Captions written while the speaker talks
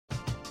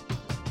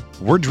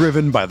We're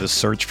driven by the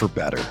search for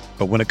better.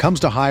 But when it comes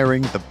to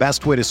hiring, the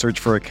best way to search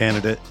for a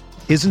candidate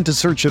isn't to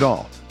search at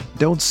all.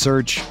 Don't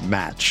search,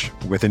 match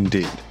with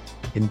Indeed.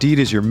 Indeed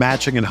is your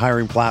matching and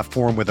hiring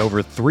platform with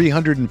over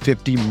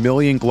 350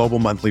 million global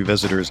monthly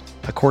visitors,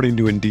 according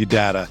to Indeed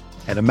data,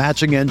 and a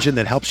matching engine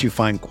that helps you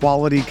find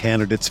quality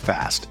candidates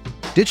fast.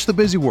 Ditch the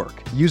busy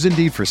work. Use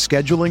Indeed for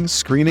scheduling,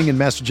 screening, and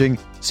messaging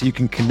so you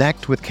can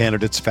connect with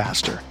candidates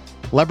faster.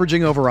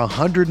 Leveraging over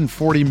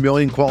 140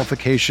 million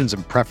qualifications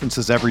and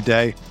preferences every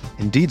day,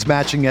 Indeed's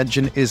matching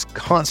engine is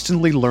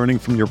constantly learning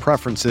from your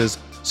preferences,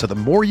 so the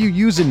more you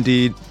use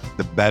Indeed,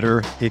 the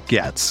better it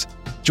gets.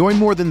 Join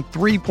more than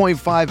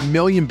 3.5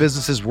 million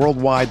businesses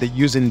worldwide that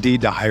use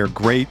Indeed to hire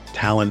great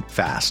talent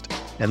fast.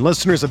 And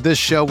listeners of this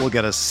show will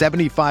get a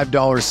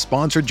 $75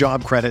 sponsored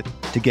job credit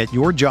to get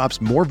your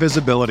jobs more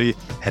visibility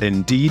at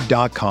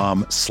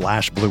Indeed.com/Blue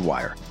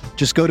Wire.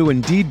 Just go to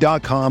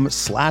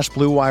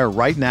Indeed.com/Blue Wire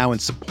right now and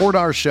support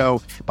our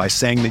show by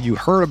saying that you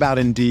heard about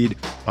Indeed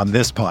on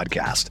this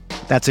podcast.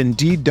 That's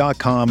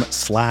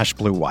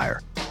Indeed.com/Blue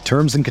Wire.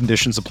 Terms and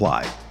conditions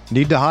apply.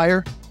 Need to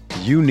hire?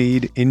 You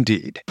need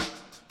Indeed.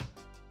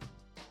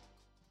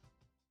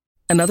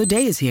 Another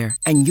day is here,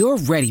 and you're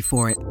ready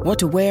for it. What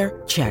to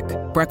wear? Check.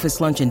 Breakfast,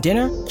 lunch, and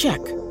dinner?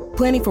 Check.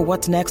 Planning for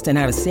what's next and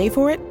how to save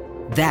for it?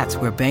 That's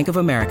where Bank of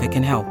America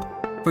can help.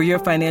 For your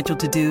financial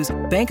to-dos,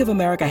 Bank of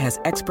America has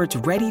experts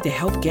ready to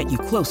help get you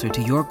closer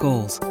to your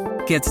goals.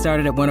 Get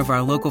started at one of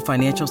our local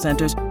financial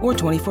centers or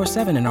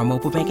 24/7 in our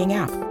mobile banking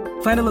app.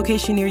 Find a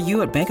location near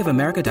you at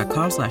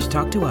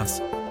bankofamerica.com/talktous.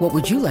 What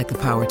would you like the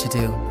power to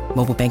do?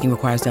 Mobile banking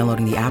requires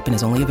downloading the app and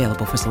is only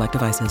available for select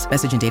devices.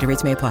 Message and data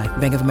rates may apply.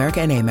 Bank of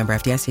America NA, member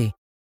FDIC.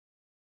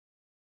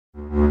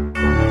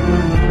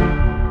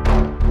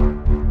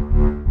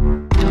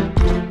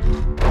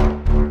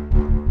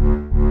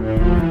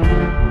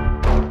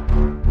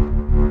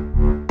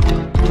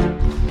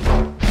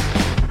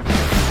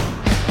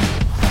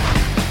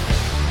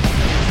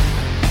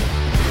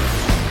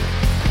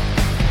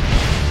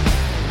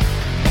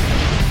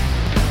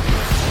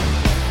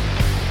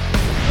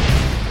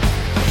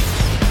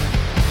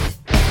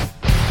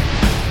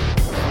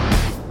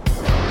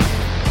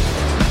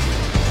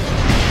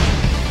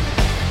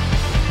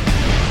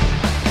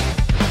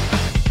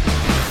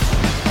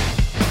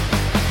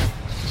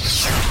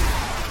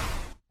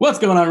 What's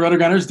going on,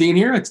 RotoGrunners? Dean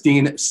here. It's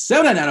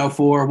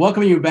Dean79904.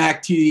 Welcoming you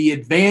back to the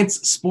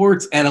Advanced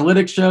Sports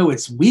Analytics Show.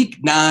 It's week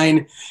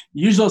 9.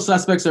 Usual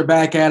suspects are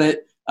back at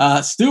it.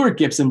 Stuart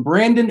Gibson,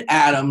 Brandon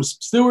Adams.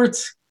 Stuart,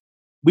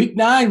 week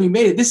 9, we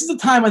made it. This is the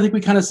time I think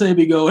we kind of say,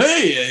 we go,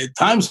 hey,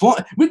 time's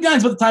flying. Week 9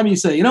 is about the time you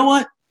say, you know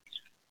what?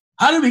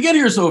 How did we get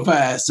here so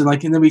fast? And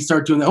then we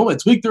start doing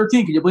it's week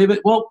 13. Can you believe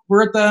it? Well,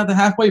 we're at the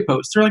halfway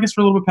post. Or I guess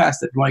we're a little bit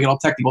past it if you want to get all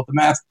technical with the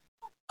math.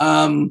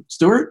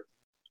 Stuart?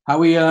 How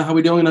we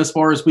doing as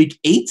far as week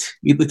 8?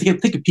 We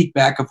take a peek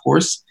back, of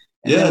course.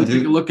 And then we'll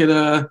take a look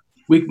at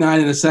week 9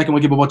 in a second.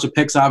 We'll give a bunch of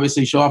picks,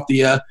 obviously, show off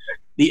the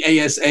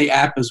ASA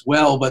app as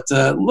well. But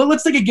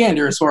let's take a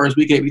gander as far as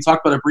week 8. We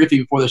talked about it briefly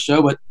before the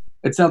show, but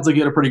it sounds like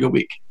you had a pretty good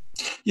week.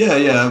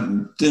 Yeah.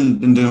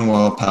 Been doing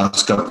well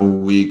past couple of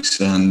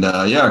weeks. And,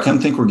 I kind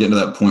of think we're getting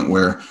to that point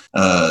where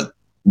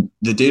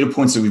the data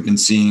points that we've been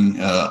seeing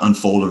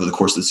unfold over the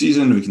course of the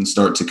season, we can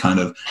start to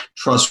kind of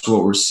trust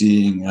what we're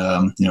seeing,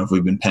 if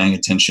we've been paying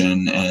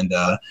attention and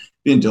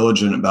being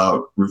diligent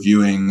about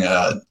reviewing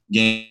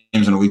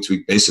games on a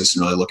week-to-week basis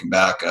and really looking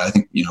back. I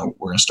think, we're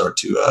going to start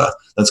to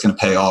that's going to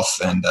pay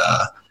off. And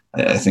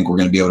I think we're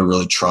going to be able to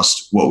really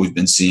trust what we've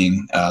been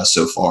seeing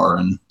so far.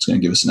 And it's going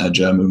to give us an edge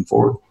moving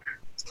forward.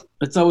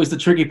 It's always the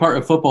tricky part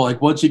of football.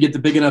 Like once you get the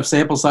big enough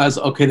sample size,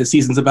 okay, the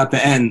season's about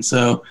to end.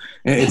 So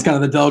it's kind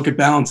of the delicate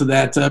balance of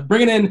that.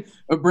 Bringing in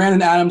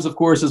Brandon Adams, of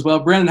course, as well.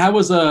 Brandon, how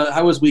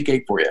was week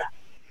 8 for you?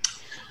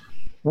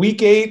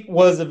 Week 8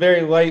 was a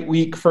very light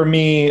week for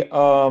me.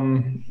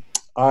 I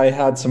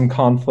had some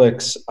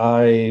conflicts.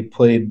 I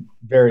played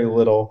very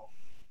little.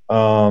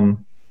 Had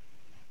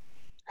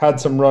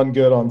some run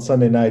good on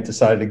Sunday night.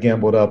 Decided to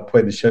gamble it up.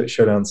 Played the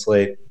showdown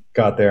slate.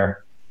 Got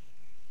there.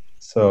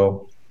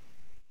 So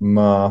I'm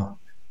going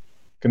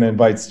to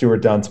invite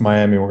Stuart down to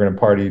Miami. We're going to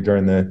party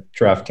during the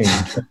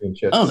DraftKings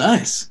Championship. Oh,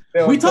 nice.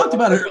 We talked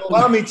about it.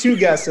 Allow me 2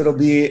 guests. It'll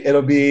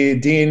be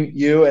Dean,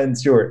 you, and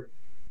Stuart.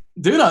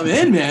 Dude, I'm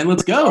in, man.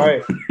 Let's go. All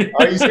right.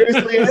 Are you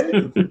seriously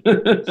in?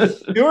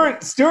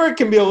 Stuart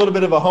can be a little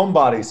bit of a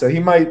homebody, so he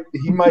might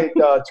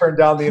turn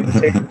down the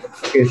invitation.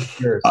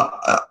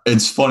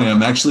 It's funny.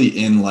 I'm actually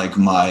in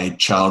my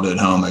childhood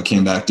home. I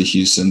came back to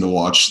Houston to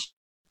watch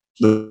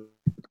the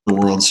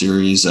World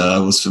Series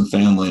with some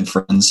family and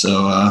friends.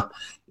 So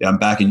I'm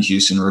back in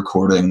Houston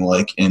recording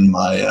in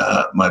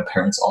my my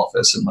parents'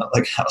 office in my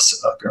house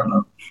growing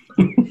up.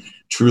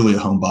 Truly a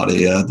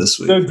homebody this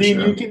week. So Dean,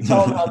 sure. you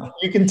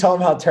can tell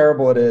him how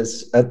terrible it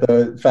is at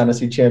the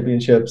fantasy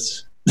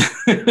championships.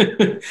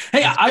 Hey,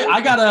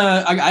 I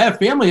have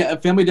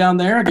family down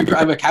there. I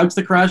have a couch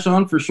to crash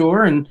on for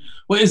sure. And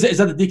what is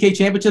that the DK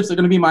championships? They're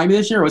going to be Miami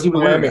this year, or was he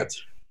Miami?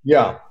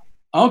 Yeah.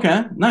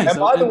 Okay, nice. And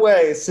by the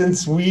way,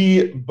 since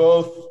we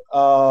both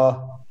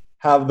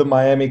have the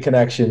Miami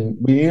connection,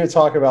 we need to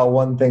talk about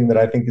one thing that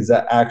I think is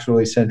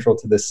actually central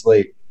to this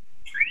slate.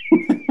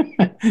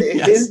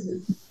 Yes.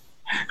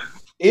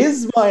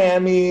 Is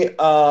Miami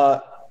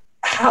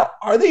how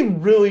are they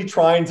really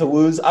trying to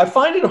lose? I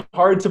find it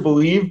hard to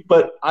believe,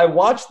 but I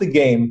watched the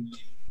game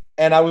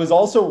and I was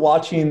also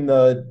watching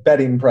the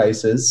betting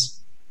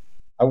prices.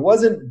 I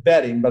wasn't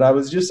betting, but I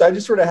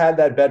just sort of had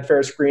that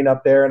Betfair screen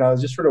up there and I was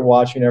just sort of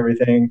watching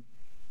everything.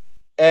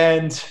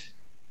 And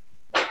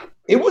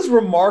it was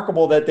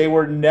remarkable that they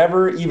were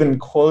never even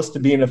close to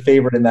being a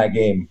favorite in that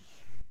game.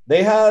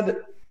 They had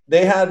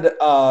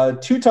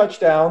 2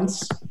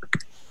 touchdowns,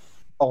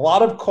 a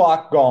lot of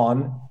clock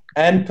gone,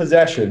 and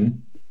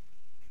possession.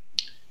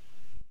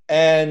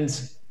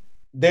 And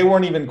they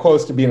weren't even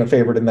close to being a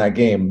favorite in that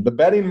game. The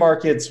betting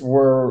markets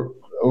were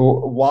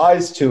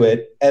wise to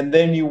it. And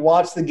then you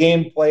watch the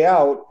game play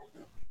out,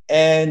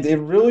 and it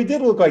really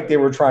did look like they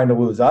were trying to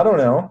lose. I don't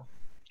know.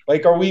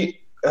 Like,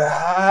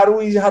 how do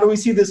we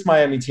see this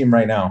Miami team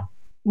right now?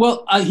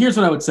 Well, here's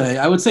what I would say.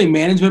 I would say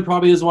management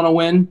probably doesn't want to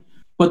win,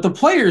 but the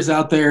players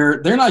out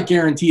there, they're not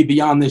guaranteed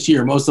beyond this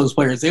year. Most of those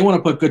players, they want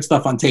to put good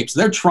stuff on tape, so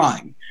they're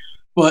trying.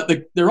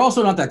 But they're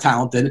also not that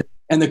talented,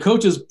 and the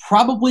coaches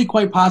probably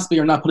quite possibly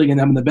are not putting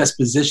them in the best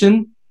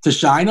position to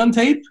shine on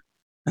tape.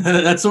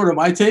 That's sort of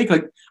my take.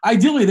 Like,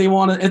 ideally, they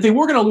want to, if they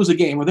were going to lose a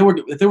game or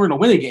if they were going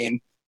to win a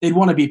game, they'd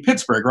want to beat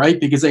Pittsburgh, right?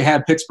 Because they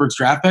have Pittsburgh's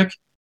draft pick.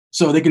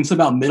 So they can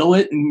somehow middle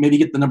it and maybe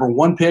get the number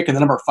 1 pick and the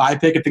number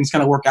 5 pick if things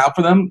kind of work out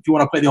for them, if you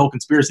want to play the whole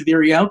conspiracy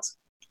theory out.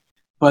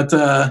 But,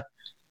 I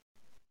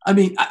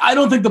mean, I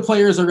don't think the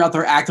players are out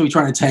there actively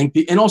trying to tank.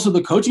 And also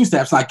the coaching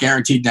staff's not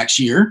guaranteed next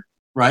year,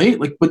 right?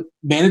 Like, but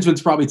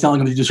management's probably telling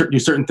them to do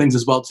certain things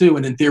as well, too.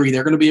 And in theory,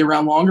 they're going to be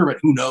around longer, but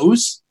who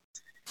knows?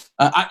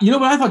 You know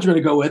what I thought you were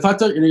going to go with? I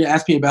thought you were going to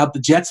ask me about the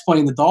Jets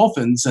playing the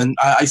Dolphins. And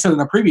I said in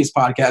a previous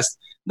podcast,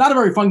 not a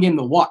very fun game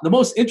to watch. The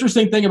most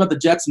interesting thing about the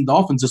Jets and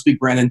Dolphins this week,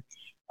 Brandon,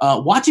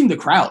 watching the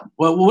crowd.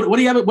 Well, what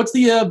do you have?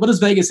 What does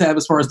Vegas have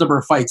as far as number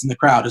of fights in the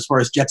crowd, as far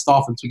as Jets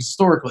Dolphins? Because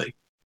historically,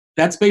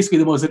 that's basically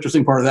the most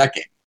interesting part of that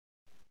game.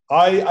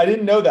 I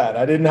didn't know that.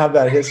 I didn't have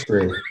that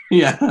history.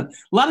 Yeah, a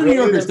lot of New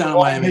Yorkers down in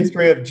Miami.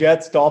 History of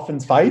Jets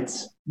Dolphins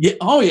fights. Yeah.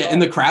 Oh yeah, in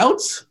the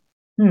crowds.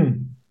 Well,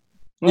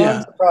 yeah.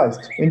 I'm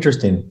surprised.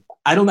 Interesting.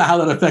 I don't know how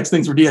that affects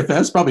things for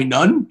DFS. Probably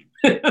none.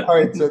 All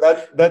right, so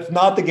that's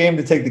not the game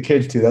to take the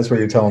kids to. That's what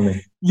you're telling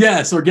me.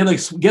 Yes, or get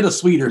a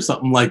suite or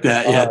something like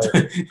that. Yeah,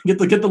 get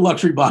the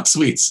luxury box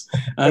suites.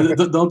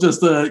 Don't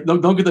just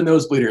don't get the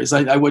nosebleeders.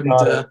 I wouldn't.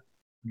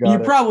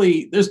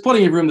 There's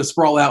plenty of room to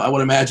sprawl out, I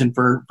would imagine,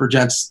 for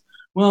Jets.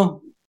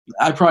 Well,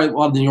 a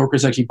lot of the New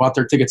Yorkers actually bought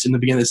their tickets in the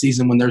beginning of the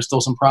season when there's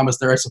still some promise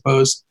there, I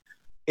suppose.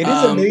 It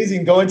is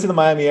amazing going to the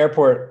Miami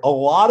airport. A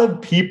lot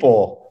of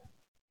people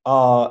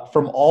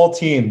from all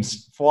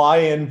teams fly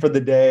in for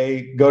the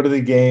day, go to the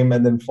game,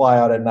 and then fly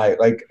out at night.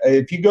 Like,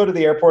 if you go to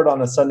the airport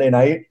on a Sunday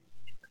night,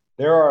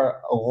 there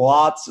are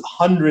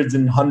hundreds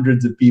and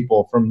hundreds of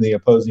people from the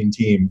opposing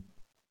team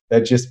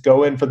that just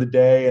go in for the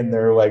day, and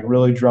they're like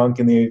really drunk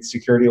in the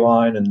security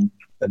line, and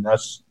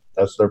that's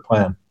their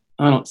plan.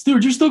 I don't know.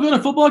 Stuart, you still go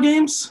to football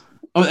games?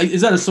 Oh,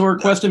 is that a sore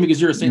question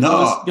because you're a St.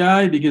 Louis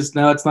guy? Because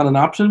now it's not an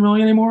option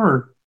really anymore?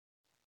 Or?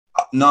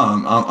 No,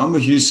 I'm a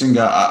Houston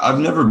guy. I've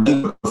never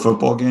been to a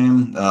football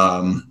game.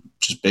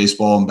 Just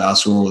baseball and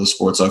basketball were the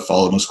sports I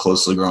followed most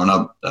closely growing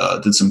up.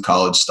 Did some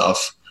college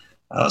stuff,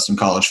 some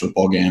college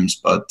football games.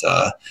 But,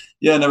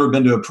 never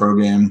been to a pro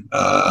game.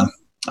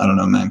 I don't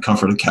know, man.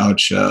 Comfort of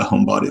couch,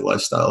 homebody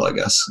lifestyle, I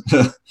guess.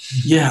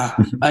 Yeah,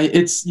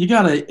 that's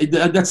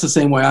the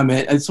same way I'm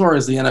at. As far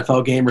as the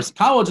NFL game,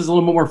 college is a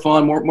little bit more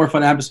fun, more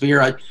fun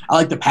atmosphere. I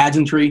like the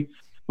pageantry,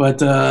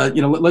 but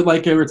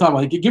like we were talking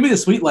about, give me the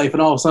sweet life,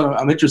 and all of a sudden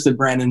I'm interested,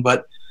 Brandon.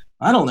 But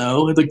I don't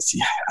know.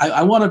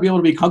 I want to be able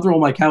to be comfortable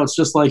on my couch,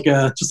 just like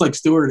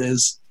Stuart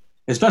is.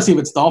 Especially if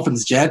it's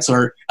Dolphins Jets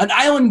or an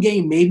island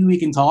game, maybe we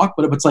can talk.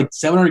 But if it's like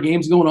 700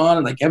 games going on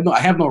and I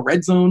have no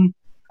red zone,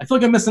 I feel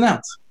like I'm missing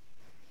out.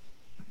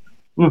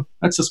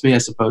 That's just me, I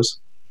suppose.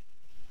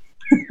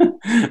 All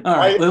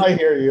right. I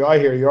hear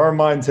you. Our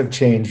minds have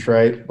changed,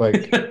 right?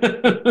 Like,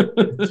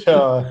 it's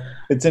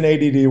an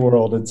ADD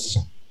world. It's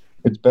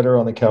better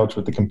on the couch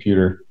with the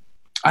computer.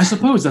 I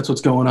suppose that's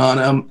what's going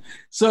on.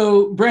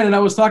 So, Brandon, I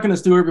was talking to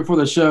Stuart before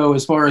the show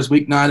as far as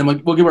week 9,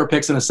 and we'll give our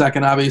picks in a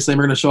second. Obviously,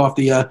 we're going to show off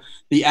the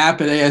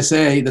app at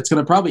ASA that's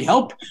going to probably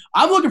help.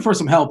 I'm looking for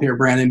some help here,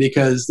 Brandon,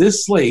 because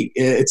this slate,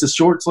 it's a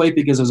short slate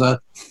because there's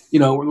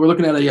we're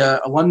looking at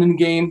a London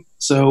game.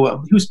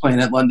 So, who's playing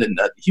at London?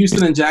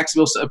 Houston and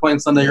Jacksonville playing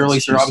Sunday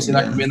early, so they're obviously not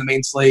going to be in the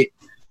main slate.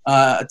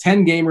 A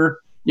 10-gamer,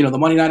 the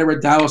Monday nighter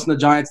with Dallas and the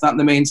Giants not in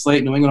the main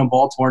slate. New England and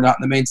Baltimore not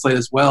in the main slate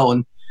as well.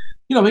 And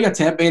we got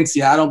Tampa and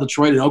Seattle,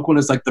 Detroit, and Oakland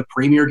as like the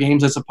premier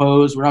games, I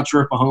suppose. We're not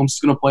sure if Mahomes is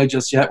going to play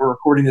just yet. We're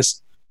recording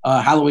this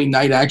Halloween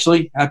night,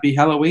 actually. Happy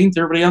Halloween to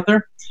everybody out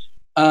there.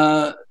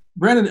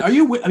 Brandon,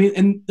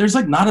 and there's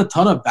like not a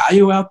ton of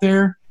value out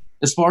there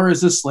as far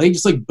as this slate,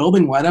 just like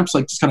building lineups,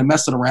 like just kind of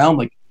messing around.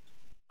 Like,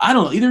 I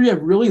don't know. Either you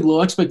have really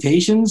low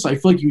expectations. I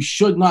feel like you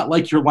should not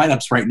like your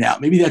lineups right now.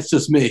 Maybe that's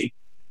just me.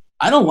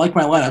 I don't like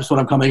my lineups, what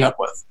I'm coming up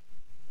with.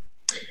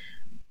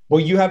 Well,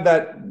 you have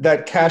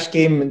that cash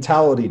game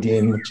mentality,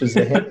 Dean, which is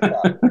the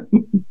handicap.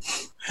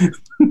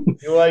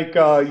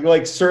 You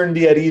like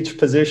certainty at each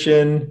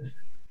position.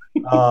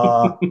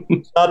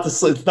 It's not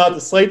the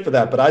slate for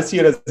that, but I see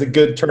it as a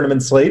good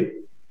tournament slate.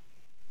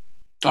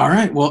 All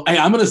right. Well, hey,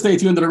 I'm going to stay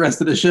tuned to the rest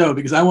of the show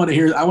because I want to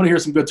hear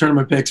some good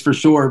tournament picks for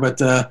sure. But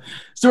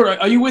Stuart,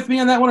 are you with me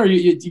on that one, or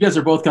you guys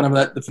are both kind of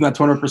from that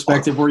tournament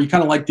perspective, where you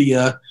kind of like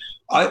the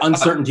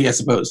uncertainty, I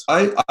suppose?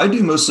 I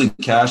do mostly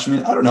cash. I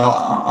mean, I don't know.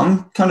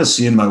 I'm kind of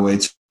seeing my way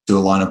to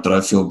a lineup that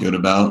I feel good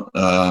about,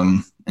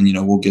 and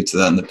we'll get to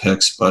that in the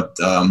picks. But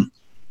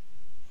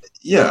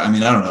yeah, I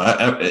mean, I don't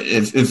know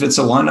if it's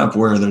a lineup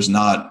where there's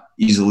not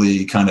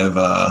easily kind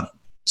of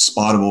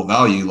spottable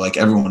value, like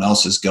everyone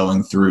else is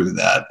going through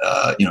that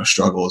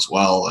struggle as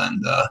well.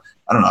 And I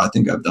don't know, I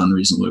think I've done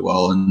reasonably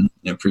well in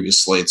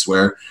previous slates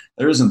where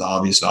there isn't the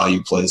obvious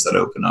value plays that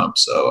open up.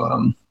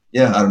 So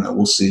yeah, I don't know,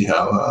 we'll see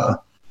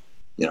how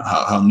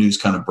news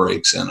kind of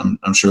breaks, and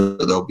I'm sure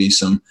there'll be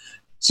some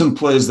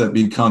plays that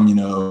become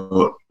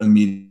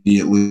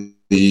immediately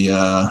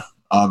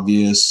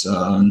obvious.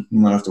 You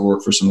might have to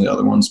work for some of the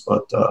other ones,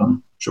 but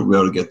I'm sure we'll be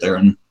able to get there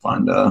and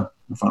find a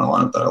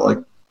lineup that I like.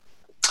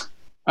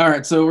 All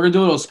right, so we're gonna do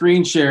a little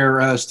screen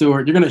share,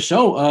 Stuart. You're gonna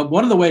show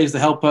one of the ways to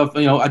help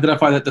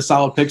identify the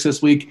solid picks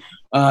this week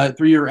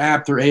through your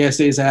app, through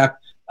ASA's app,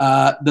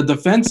 the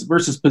defense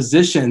versus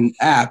position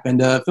app,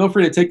 and feel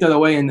free to take that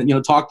away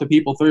and talk to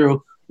people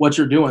through what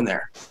you're doing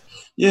there.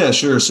 Yeah,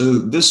 sure. So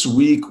this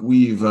week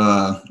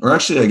or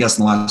actually I guess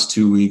in the last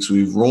 2 weeks,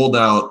 we've rolled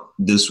out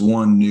this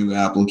one new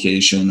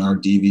application, our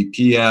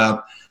DVP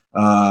app.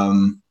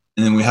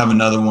 And then we have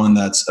another one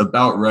that's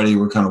about ready.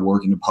 We're kind of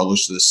working to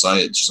publish to the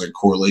site. It's just like a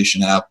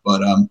correlation app.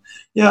 But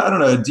yeah, I don't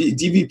know.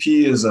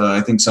 DVP is,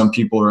 I think some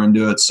people are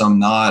into it, some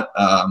not.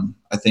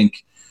 I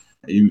think,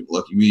 you'd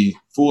be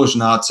foolish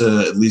not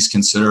to at least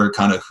consider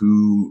kind of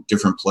who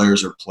different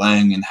players are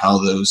playing and how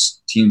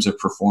those teams have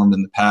performed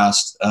in the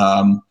past.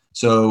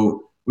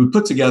 So we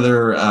put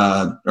together,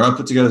 I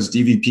put together this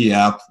DVP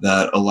app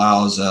that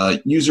allows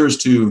users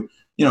to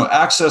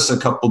access a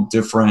couple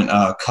different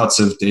cuts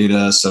of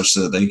data such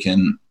that they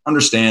can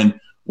understand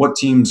what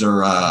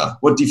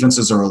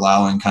defenses are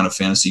allowing kind of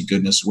fantasy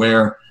goodness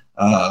where,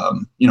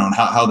 and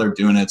how they're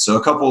doing it. So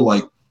a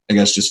couple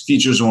just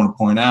features I want to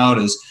point out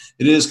is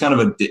it is kind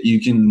of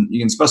you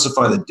can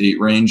specify the date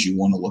range you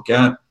want to look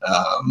at.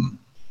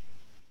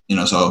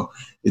 So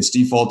it's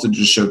default to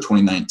just show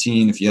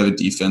 2019. If you have a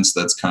defense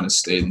that's kind of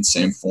stayed in the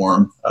same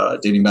form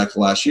dating back to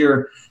last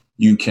year,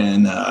 you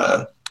can,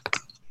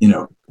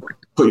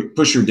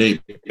 push your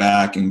date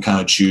back and kind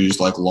of choose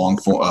like the long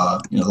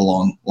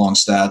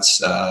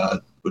stats,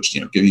 which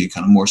give you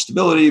kind of more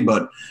stability.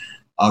 But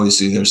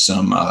obviously, there's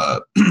some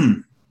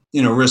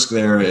risk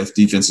there if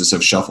defenses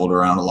have shuffled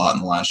around a lot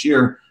in the last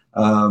year.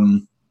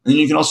 And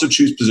you can also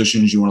choose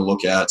positions you want to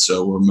look at.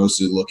 So we're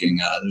mostly looking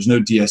at there's no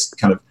DS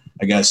kind of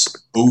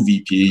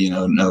OVP,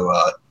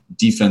 no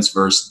defense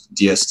versus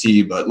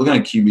DST, but looking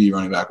at QB,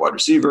 running back, wide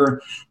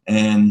receiver,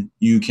 and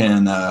you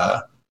can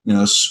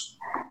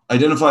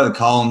identify the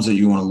columns that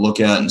you want to look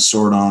at and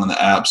sort on in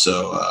the app.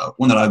 So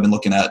one that I've been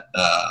looking at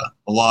a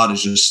lot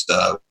is just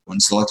when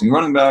selecting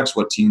running backs,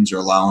 what teams are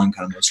allowing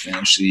kind of most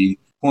fantasy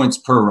points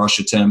per rush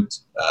attempt.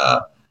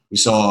 We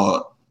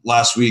saw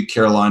last week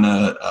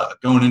Carolina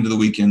going into the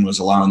weekend was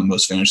allowing the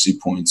most fantasy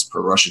points per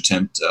rush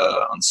attempt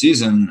on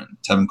season. And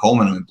Tevin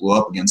Coleman blew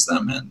up against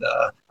them, and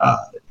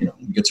when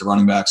we get to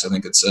running backs, I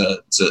think it's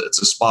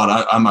a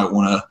spot I might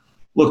want to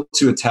look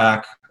to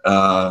attack.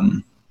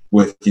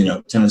 With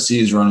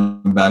Tennessee's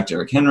running back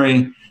Derrick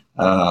Henry,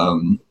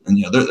 and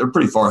they're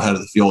pretty far ahead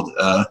of the field.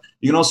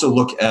 You can also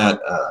look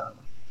at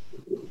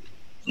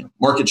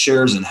market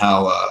shares and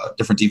how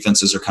different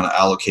defenses are kind of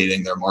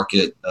allocating their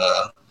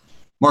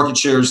market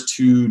shares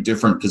to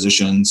different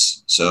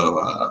positions.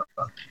 So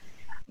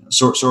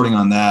sorting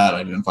on that,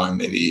 identifying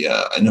maybe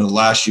I know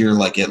last year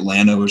like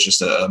Atlanta was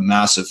just a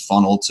massive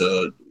funnel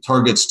to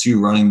targets to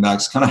running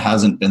backs. Kind of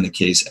hasn't been the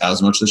case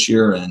as much this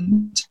year,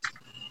 and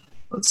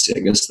let's see, I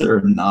guess they're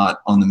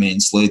not on the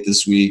main slate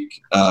this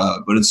week,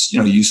 but it's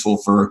useful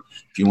for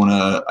if you want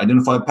to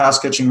identify pass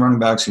catching running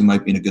backs who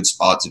might be in a good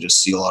spot to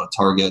just see a lot of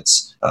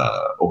targets,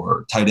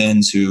 or tight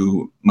ends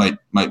who might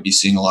be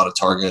seeing a lot of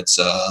targets,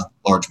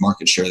 large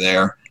market share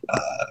there.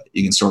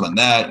 You can sort on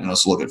that. You can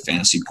also look at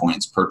fantasy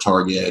points per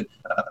target,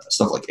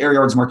 stuff like air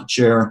yards market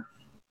share,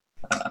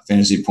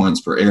 fantasy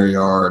points per air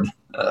yard.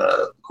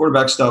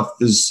 Quarterback stuff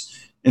is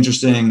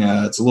interesting.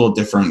 It's a little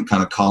different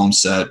kind of column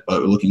set,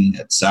 but we're looking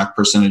at sack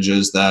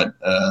percentages that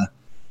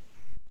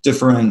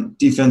different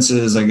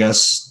defenses, I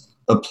guess,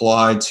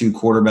 apply to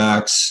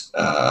quarterbacks,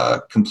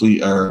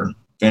 complete or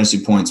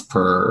fantasy points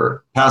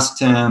per pass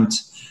attempt,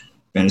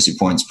 fantasy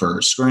points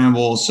per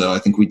scramble. So I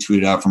think we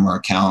tweeted out from our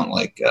account,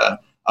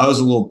 I was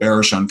a little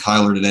bearish on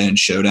Kyler today in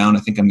Showdown. I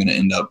think I'm going to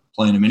end up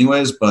playing him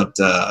anyways, but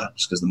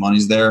just because the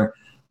money's there.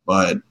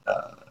 But,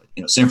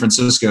 San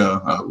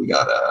Francisco,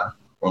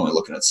 we're only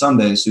looking at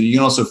Sunday. So you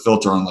can also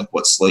filter on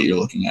what slate you're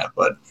looking at.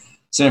 But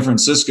San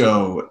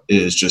Francisco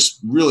is just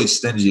really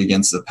stingy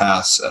against the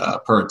pass.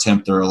 Per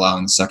attempt, they're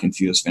allowing the second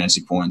fewest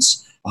fantasy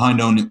points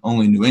behind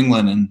only New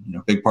England. And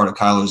a big part of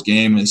Kyler's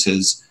game is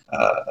his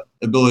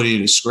ability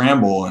to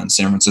scramble, and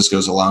San Francisco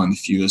is allowing the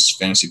fewest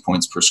fantasy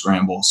points per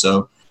scramble.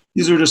 So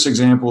these are just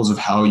examples of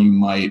how you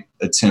might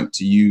attempt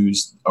to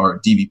use our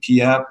DVP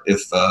app.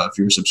 If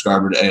you're a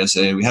subscriber to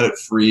ASA, we had it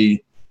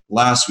free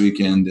last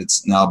weekend.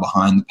 It's now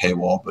behind the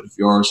paywall. But if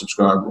you are a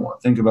subscriber,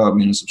 want to think about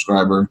being a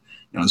subscriber,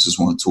 this is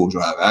one of the tools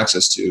you'll have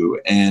access to.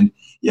 And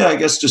yeah, I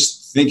guess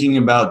just thinking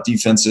about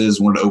defenses,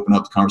 wanted to open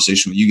up the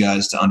conversation with you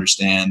guys to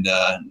understand,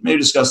 maybe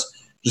discuss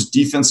just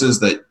defenses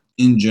that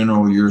in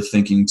general you're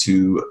thinking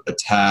to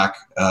attack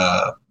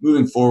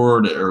moving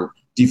forward, or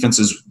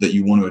defenses that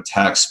you want to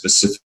attack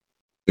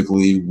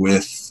specifically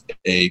with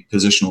a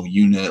positional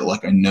unit.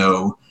 Like I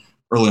know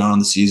early on in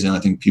the season, I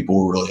think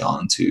people were really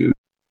on to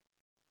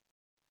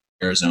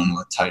Arizona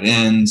with tight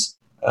ends.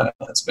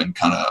 It's been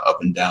kind of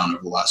up and down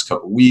over the last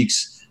couple of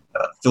weeks.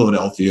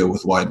 Philadelphia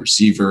with wide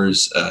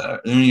receivers. Are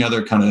there any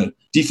other kind of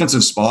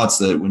defensive spots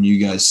that when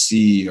you guys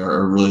see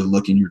are really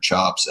licking your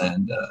chops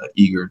and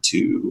eager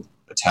to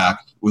attack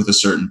with a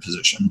certain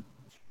position?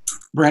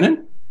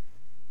 Brandon?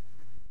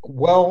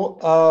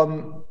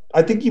 Well,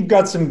 I think you've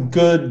got some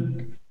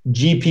good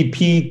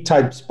GPP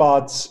type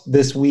spots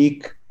this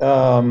week.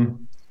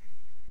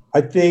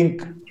 I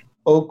think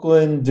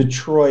Oakland,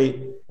 Detroit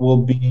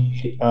will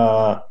be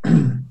a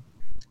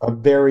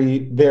very,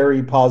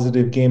 very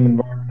positive game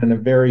environment and a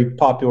very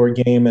popular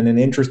game and an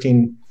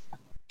interesting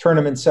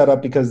tournament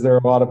setup because there are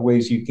a lot of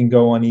ways you can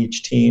go on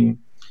each team.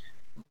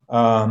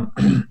 So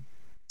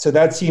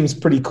that seems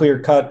pretty clear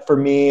cut for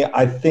me.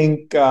 I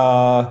think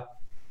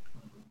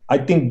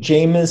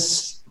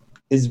Jameis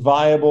is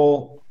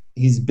viable.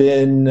 He's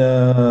been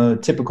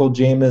typical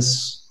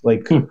Jameis,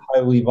 like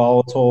highly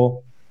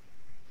volatile,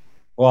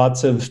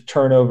 lots of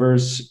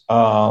turnovers,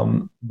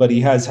 but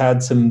he has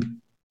had some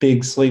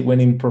big slate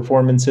winning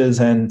performances,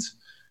 and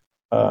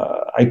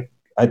I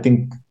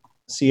think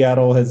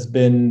Seattle has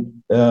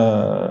been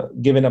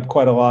giving up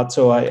quite a lot,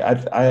 so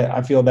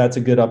I feel that's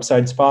a good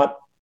upside spot.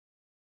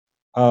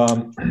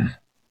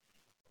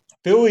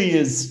 Philly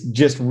is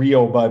just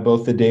real by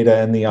both the data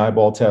and the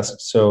eyeball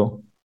test,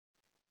 so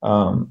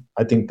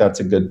I think that's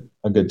a good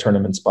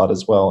tournament spot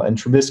as well. And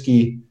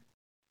Trubisky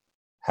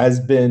has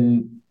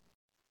been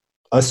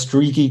a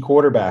streaky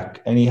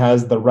quarterback, and he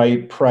has the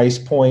right price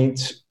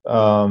point.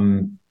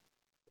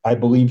 I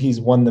believe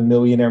he's won the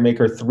Millionaire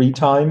Maker 3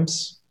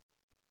 times.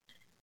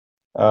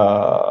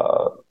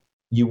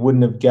 You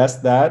wouldn't have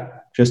guessed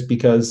that just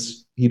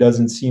because he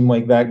doesn't seem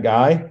like that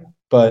guy,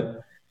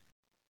 but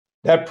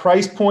that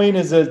price point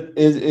is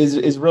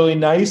really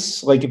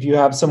nice. Like if you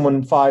have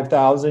someone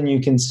 5,000,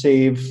 you can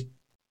save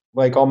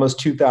like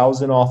almost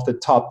 2,000 off the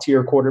top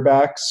tier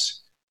quarterbacks.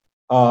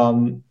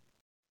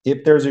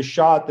 If there's a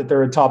shot that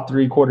they're a top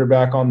 3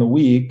 quarterback on the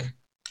week,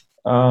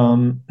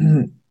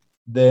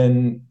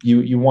 then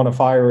you want to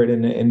fire it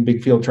in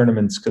big field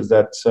tournaments because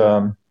that's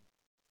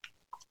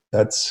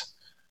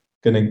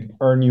going to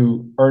earn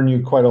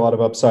you quite a lot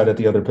of upside at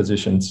the other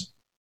positions.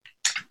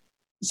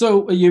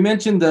 So you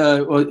mentioned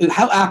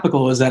how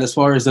applicable is that as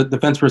far as the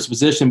defense versus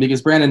position?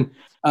 Because Brandon,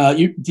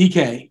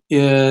 DK,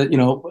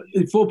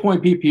 full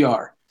point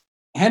PPR,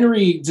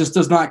 Henry just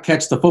does not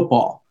catch the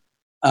football.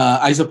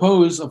 I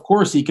suppose, of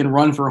course, he can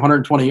run for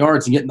 120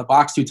 yards and get in the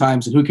box 2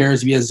 times, and who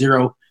cares if he has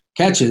 0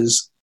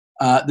 catches?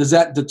 Does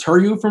that deter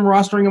you from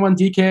rostering him on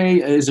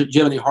DK? Do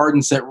you have any hard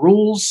and set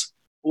rules,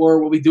 or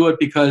will we do it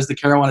because the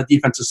Carolina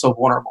defense is so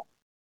vulnerable?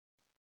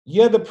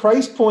 Yeah, the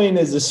price point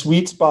is a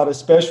sweet spot,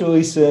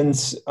 especially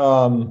since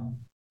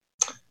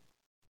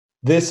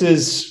this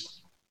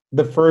is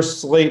the first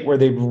slate where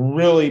they've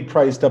really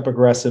priced up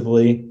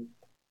aggressively,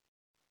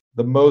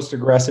 the most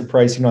aggressive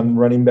pricing on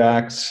running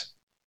backs.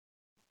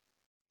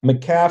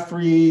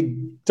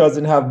 McCaffrey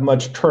doesn't have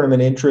much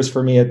tournament interest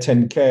for me at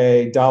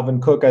 10K. Dalvin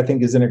Cook, I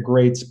think, is in a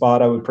great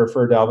spot. I would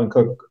prefer Dalvin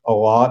Cook a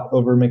lot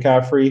over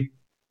McCaffrey.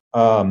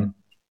 But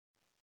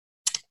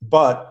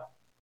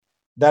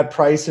that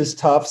price is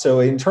tough.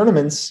 So in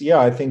tournaments, yeah,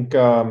 I think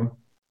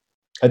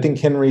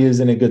Henry is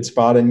in a good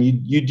spot, and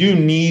you do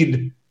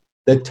need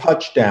the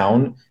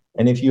touchdown.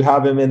 And if you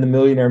have him in the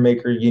Millionaire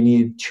Maker, you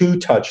need 2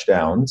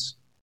 touchdowns.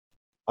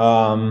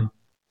 But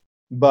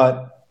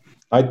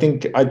I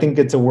think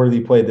it's a worthy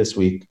play this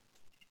week.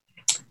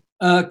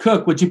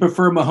 Cook, would you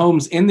prefer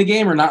Mahomes in the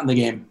game or not in the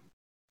game?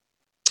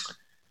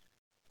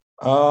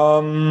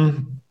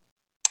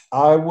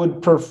 I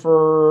would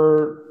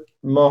prefer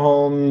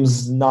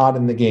Mahomes not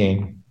in the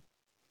game,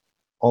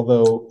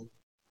 although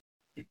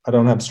I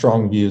don't have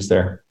strong views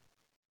there.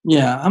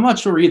 Yeah, I'm not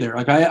sure either.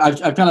 Like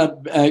I've kind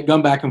of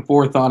gone back and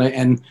forth on it.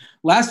 And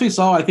last we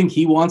saw, I think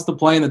he wants to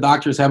play, and the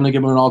doctor's having to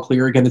give him an all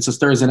clear. Again, it's just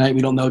Thursday night.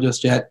 We don't know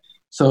just yet.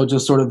 So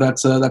just sort of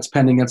that's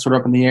pending. That's sort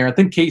of up in the air. I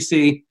think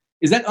KC,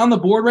 is that on the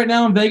board right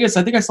now in Vegas?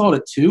 I think I saw it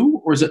at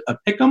 2, or is it a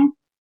pick'em?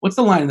 What's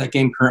the line in that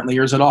game currently,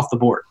 or is it off the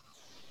board?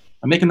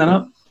 I'm making that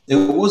up. It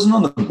wasn't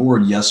on the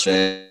board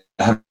yesterday.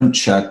 I haven't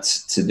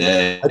checked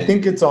today. I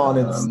think it's on.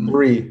 It's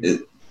 3.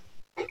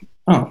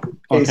 Oh,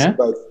 okay. KC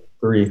by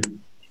 3.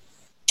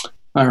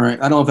 All right.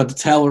 I don't know if that's a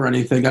tell or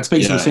anything. That's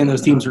basically saying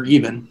those teams are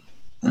even.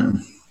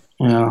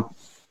 Yeah.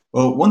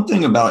 Well, one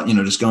thing about,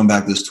 just going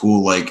back to this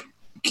tool, like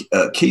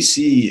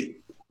KC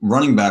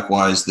running back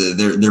wise,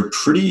 they're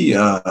pretty,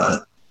 I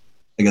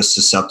guess,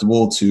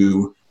 susceptible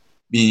to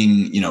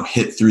being,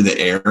 hit through the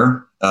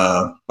air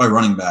by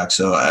running back.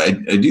 So I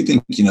do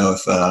think,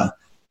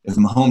 if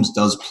Mahomes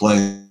does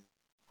play,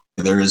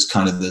 there is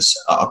kind of this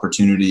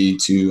opportunity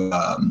to,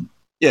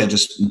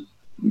 just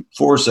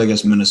force, I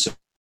guess, Minnesota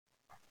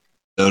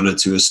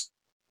to a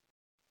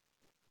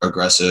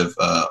aggressive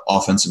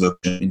offensive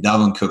option.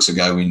 Dalvin Cook's a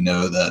guy we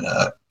know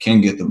that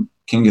can get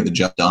the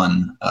job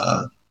done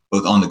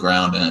both on the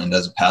ground and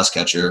as a pass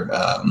catcher.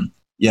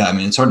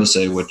 It's hard to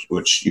say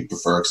which you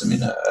prefer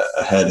because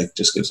ahead it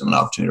just gives him an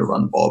opportunity to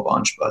run the ball a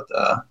bunch. But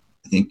I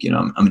think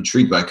I'm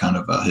intrigued by kind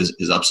of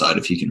his upside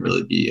if he can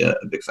really be a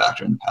big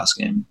factor in the pass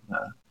game.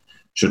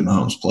 Should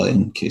Mahomes play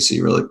and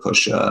KC really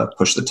push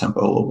the tempo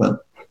a little bit.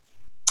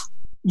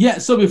 Yeah.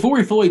 So before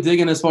we fully dig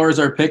in as far as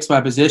our picks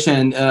by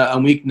position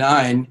on week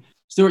 9,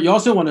 Stuart, you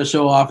also want to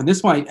show off, and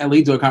this might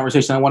lead to a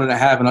conversation I wanted to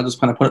have, and I'll just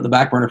kind of put it in the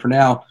back burner for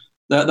now.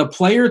 The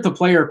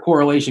player-to-player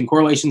correlation.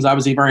 Correlation is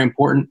obviously very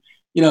important.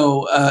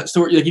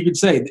 Stuart, like you could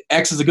say,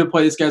 X is a good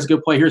play, this guy's a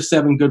good play, here's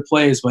 7 good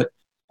plays, but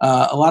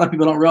a lot of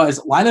people don't realize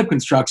lineup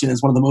construction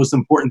is one of the most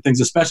important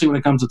things, especially when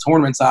it comes to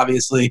tournaments,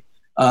 obviously.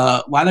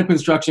 Lineup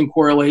construction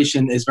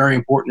correlation is very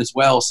important as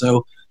well.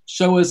 So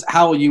show us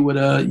how you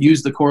would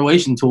use the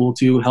correlation tool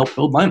to help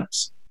build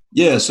lineups.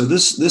 Yeah, so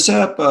this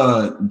app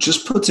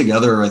just put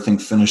together, I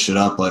think, finished it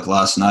up like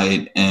last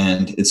night,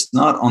 and it's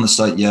not on the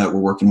site yet. We're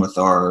working with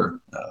our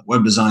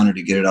web designer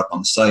to get it up on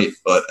the site,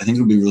 but I think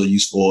it'll be really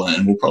useful,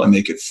 and we'll probably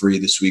make it free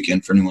this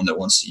weekend for anyone that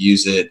wants to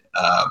use it.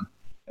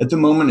 At the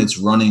moment, it's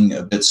running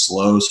a bit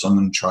slow, so I'm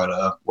going to try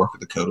to work with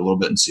the code a little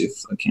bit and see if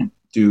I can't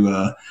do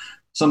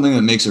something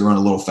that makes it run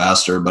a little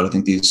faster, but I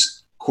think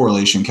these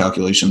correlation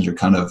calculations are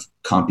kind of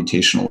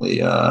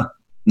computationally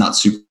not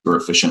super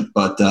efficient,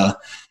 but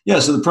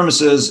so the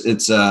premise is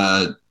it's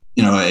a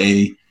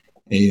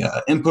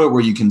input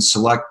where you can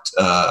select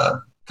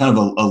kind of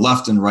a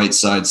left and right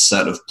side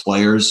set of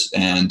players,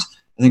 and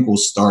I think we'll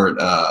start.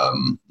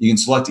 You can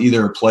select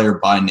either a player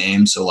by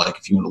name, so like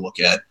if you want to look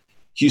at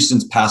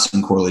Houston's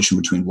passing correlation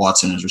between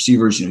Watson and his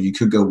receivers, you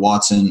could go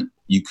Watson.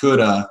 You could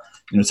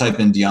type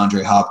in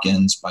DeAndre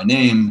Hopkins by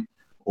name,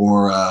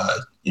 or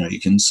you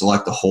can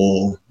select the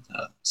whole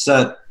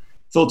set.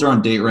 Filter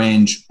on date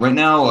range. Right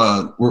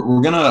now,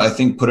 we're going to, I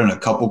think, put in a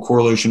couple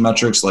correlation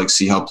metrics, like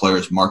see how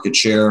players' market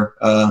share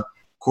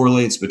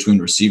correlates between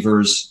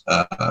receivers.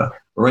 But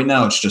right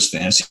now, it's just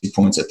fantasy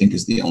points, I think,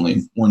 is the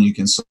only one you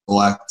can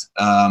select.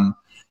 And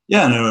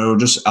it'll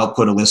just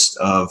output a list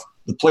of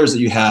the players that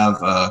you have,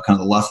 kind of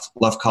the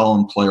left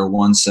column, player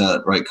 1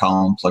 set, right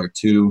column, player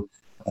 2.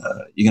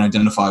 You can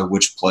identify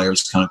which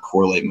players kind of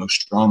correlate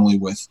most strongly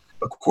with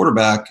a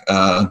quarterback,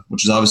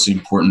 which is obviously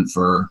important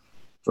for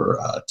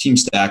team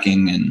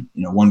stacking. And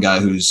one guy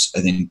who's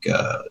I think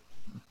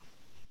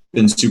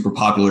been super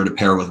popular to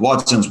pair with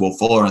Watson is Will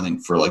Fuller, I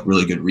think, for like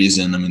really good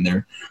reason.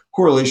 Their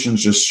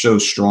correlations just show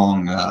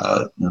strong.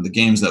 The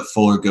games that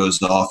Fuller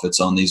goes off, it's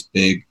on these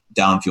big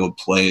downfield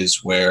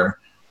plays where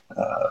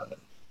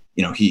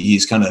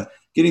he's kind of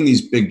getting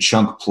these big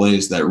chunk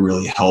plays that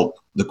really help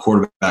the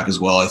quarterback as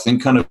well. I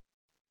think kind of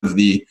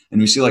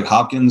and we see like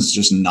Hopkins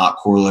just not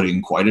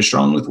correlating quite as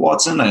strong with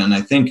Watson, and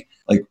I think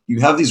like you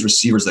have these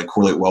receivers that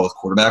correlate well with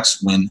quarterbacks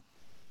when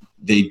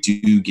they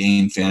do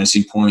gain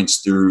fantasy points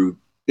through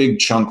big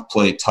chunk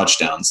play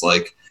touchdowns.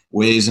 Like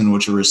ways in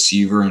which a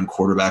receiver and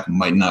quarterback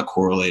might not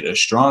correlate as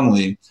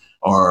strongly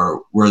are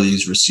where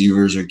these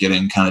receivers are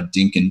getting kind of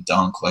dink and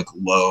dunk, like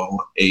low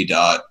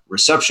ADOT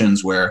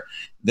receptions, where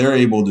they're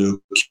able to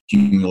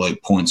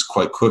accumulate points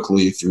quite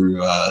quickly through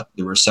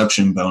the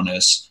reception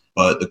bonus.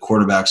 But the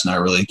quarterback's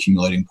not really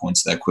accumulating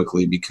points that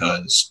quickly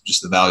because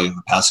just the value of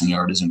a passing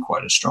yard isn't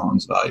quite as strong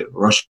as the value of a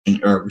rushing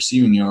or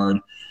receiving yard.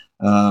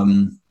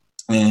 And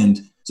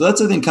so that's,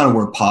 I think, kind of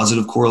where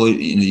positive correlate,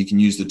 you can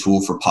use the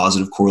tool for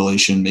positive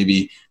correlation.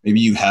 Maybe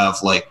you have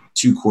like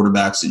 2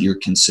 quarterbacks that you're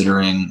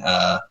considering,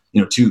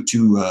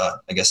 two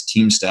I guess,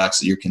 team stacks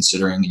that you're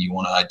considering, and you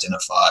want to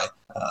identify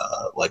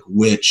like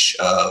which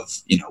of,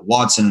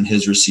 Watson and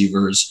his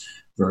receivers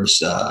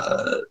versus,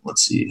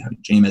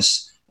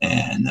 Jameis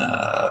and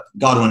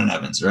Godwin and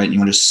Evans, right? You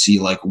want to see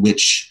like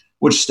which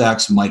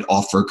stacks might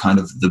offer kind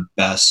of the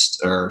best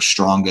or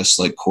strongest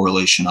like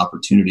correlation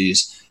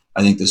opportunities.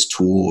 I think this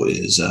tool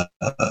is,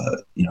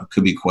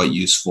 could be quite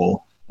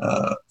useful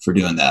for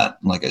doing that.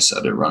 And like I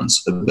said, it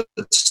runs a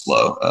bit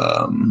slow,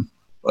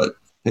 but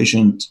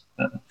patient.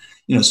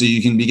 So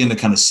you can begin to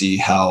kind of see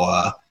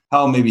how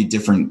maybe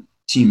different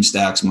team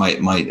stacks might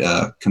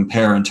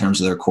compare in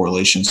terms of their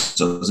correlations.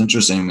 So it's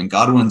interesting.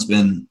 Godwin's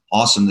been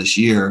awesome this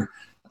year.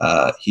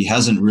 He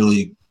hasn't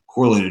really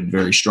correlated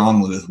very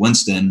strongly with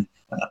Winston.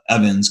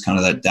 Evans, kind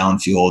of that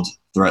downfield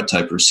threat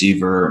type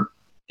receiver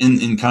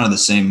in kind of the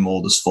same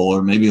mold as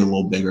Fuller, maybe a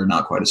little bigger,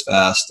 not quite as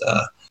fast.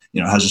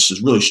 has just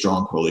a really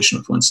strong correlation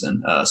with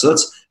Winston. So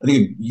that's, I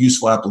think, a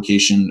useful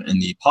application in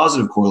the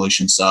positive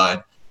correlation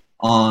side.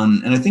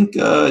 And I think,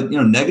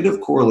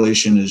 negative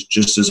correlation is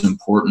just as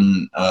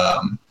important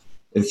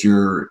if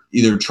you're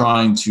either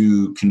trying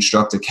to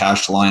construct a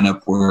cash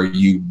lineup where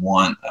you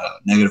want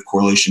negative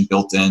correlation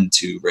built in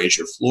to raise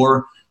your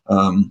floor.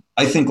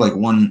 I think like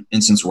one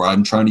instance where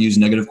I'm trying to use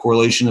negative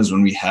correlation is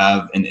when we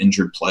have an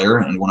injured player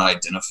and want to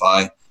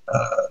identify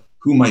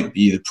who might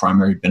be the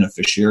primary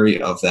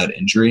beneficiary of that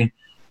injury.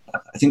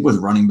 I think with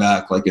running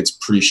back, like it's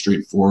pretty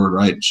straightforward,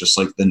 right? It's just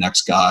like the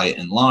next guy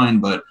in line.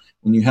 But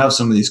when you have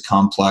some of these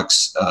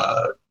complex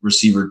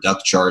receiver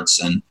depth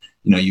charts and,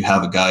 you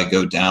have a guy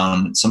go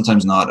down, it's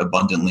sometimes not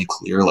abundantly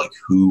clear like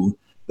who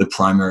the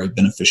primary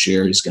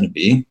beneficiary is going to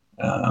be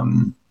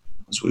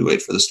as we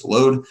wait for this to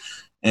load.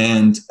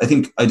 And I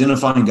think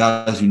identifying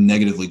guys who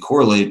negatively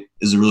correlate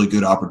is a really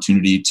good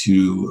opportunity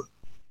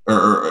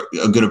or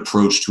a good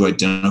approach to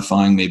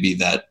identifying maybe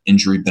that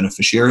injury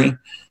beneficiary.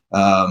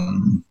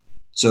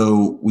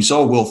 So we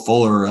saw Will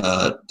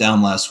Fuller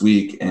down last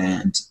week,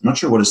 and I'm not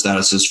sure what his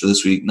status is for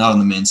this week. Not on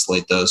the main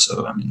slate though,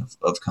 so I mean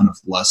of kind of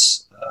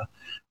less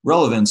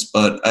relevance.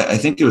 But I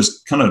think it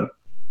was kind of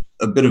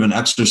a bit of an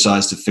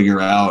exercise to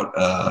figure out,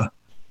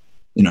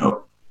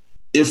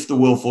 if the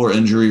Will Fuller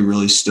injury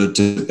really stood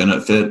to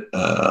benefit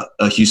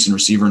a Houston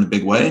receiver in a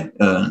big way,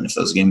 and if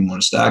that was a game you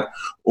want to stack,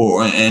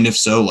 and if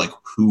so, like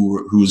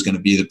who's going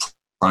to be the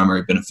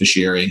primary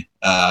beneficiary.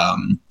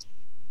 And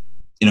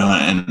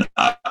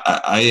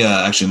I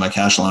actually my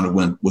cash line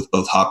went with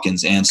both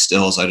Hopkins and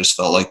Stills. I just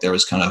felt like there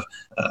was kind of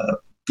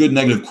good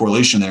negative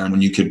correlation there, and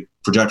when you could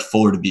project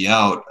Fuller to be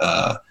out,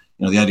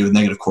 the idea with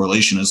negative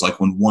correlation is like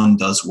when one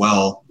does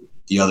well,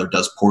 the other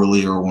does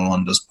poorly, or when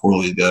one does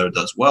poorly, the other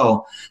does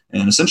well.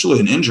 And essentially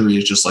an injury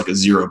is just like a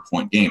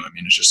 0-point game. I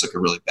mean, it's just like a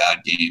really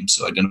bad game.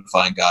 So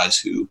identifying guys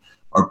who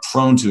are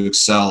prone to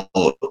excel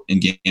in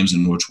games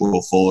in which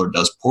Will Fuller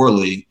does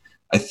poorly,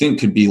 I think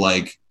could be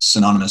like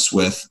synonymous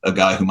with a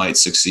guy who might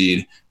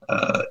succeed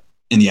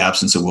in the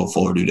absence of Will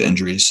Fuller due to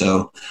injury.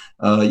 So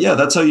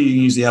that's how you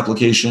use the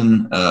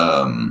application.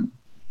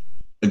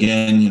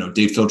 Again,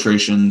 date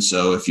filtration.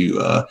 So if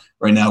you,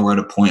 right now we're at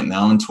a point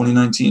now in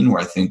 2019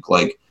 where I think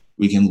like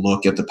we can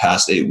look at the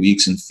past 8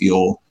 weeks and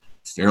feel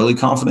fairly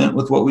confident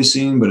with what we've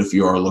seen. But if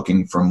you are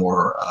looking for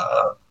more,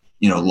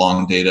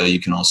 long data, you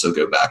can also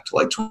go back to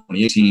like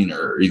 2018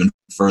 or even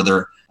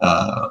further.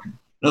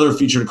 Another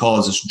feature to call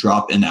is this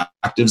drop in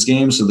actives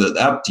game. So the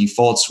app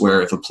defaults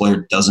where if a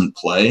player doesn't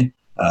play,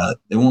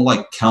 they won't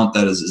like count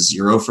that as a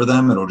 0 for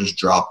them. It'll just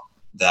drop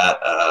that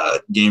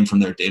game from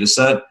their data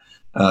set.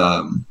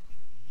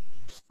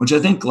 Which I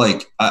think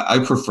like I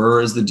prefer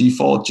as the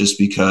default just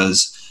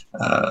because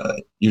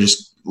you're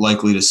just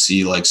likely to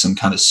see like some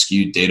kind of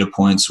skewed data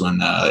points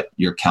when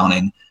you're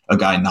counting a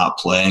guy not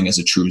playing as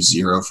a true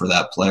 0 for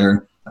that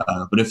player.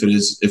 But if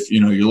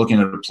you're looking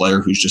at a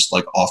player who's just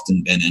like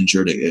often been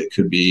injured, it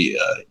could be,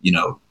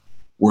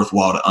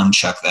 worthwhile to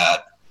uncheck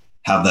that,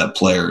 have that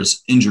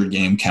player's injured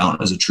game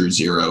count as a true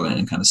 0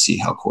 and kind of see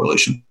how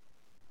correlation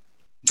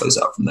plays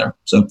out from there.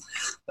 So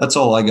that's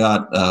all I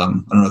got. I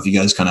don't know if you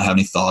guys kind of have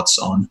any thoughts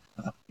on,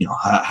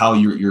 how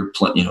you're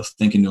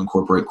thinking to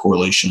incorporate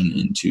correlation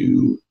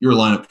into your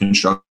lineup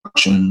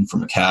construction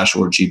from a cash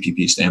or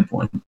GPP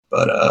standpoint.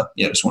 But I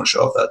just want to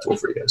show off that tool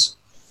for you guys.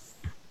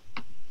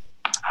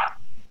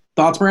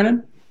 Thoughts,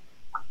 Brandon?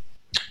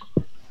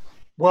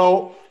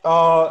 Well,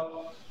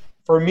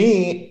 for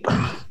me,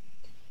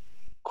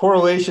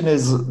 correlation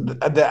is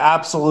the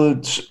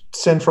absolute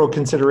central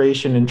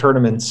consideration in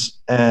tournaments.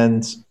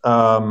 And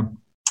I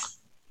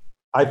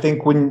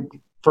think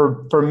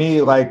for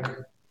me, like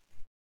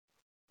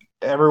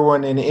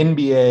everyone in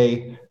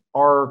NBA,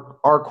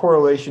 our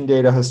correlation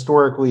data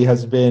historically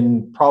has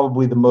been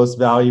probably the most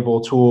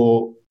valuable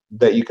tool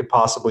that you could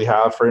possibly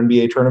have for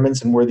NBA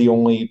tournaments. And we're the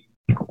only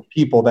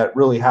people that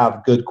really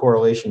have good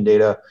correlation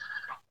data.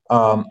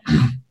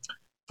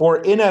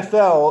 For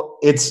NFL,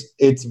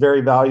 it's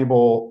very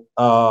valuable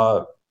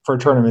for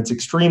tournaments,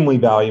 extremely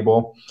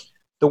valuable.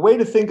 The way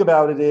to think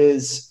about it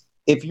is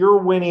if you're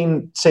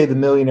winning, say, the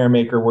Millionaire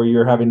Maker, where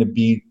you're having to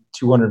beat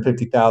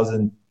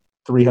 250,000,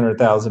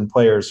 300,000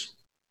 players,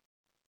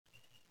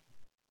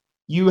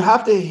 you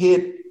have to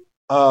hit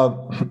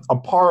a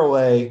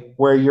parlay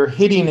where you're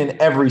hitting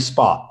in every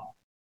spot.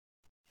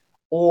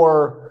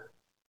 Or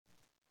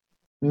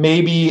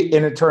maybe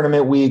in a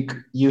tournament week,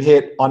 you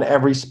hit on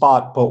every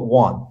spot but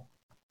one.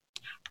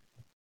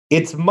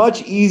 It's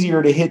much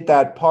easier to hit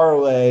that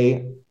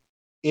parlay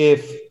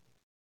if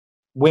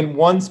when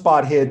one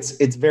spot hits,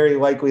 it's very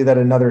likely that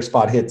another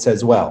spot hits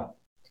as well.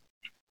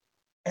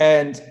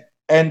 And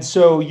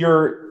so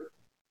your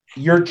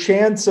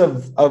chance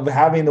of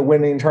having the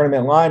winning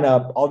tournament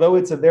lineup, although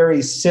it's a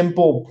very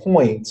simple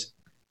point,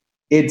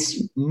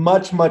 it's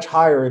much, much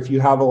higher if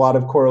you have a lot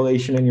of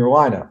correlation in your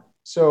lineup.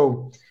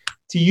 So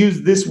to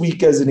use this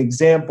week as an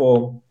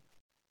example,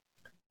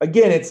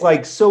 again, it's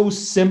like so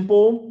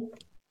simple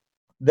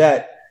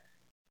that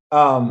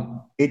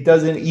it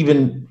doesn't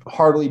even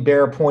hardly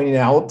bear pointing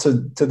out to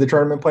the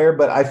tournament player,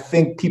 but I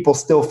think people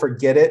still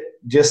forget it,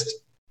 just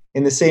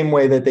in the same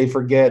way that they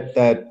forget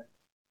that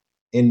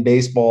in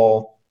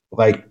baseball,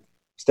 like,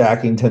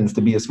 stacking tends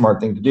to be a smart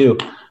thing to do.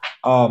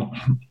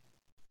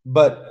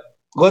 But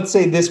let's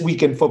say this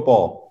week in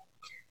football,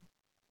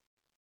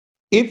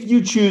 if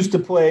you choose to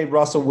play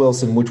Russell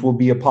Wilson, which will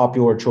be a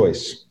popular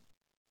choice,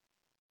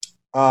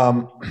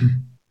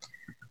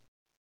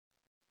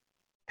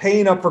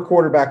 paying up for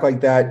quarterback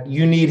like that,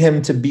 you need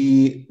him to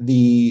be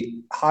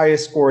the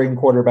highest scoring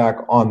quarterback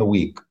on the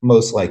week,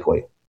 most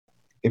likely,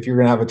 if you're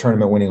going to have a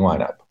tournament winning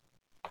lineup.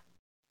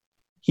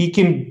 He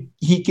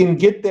can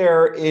get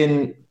there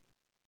in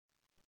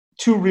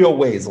two real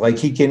ways. Like,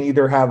 he can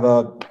either have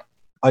a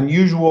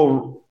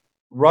unusual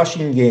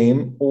rushing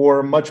game,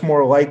 or much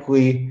more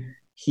likely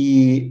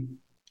he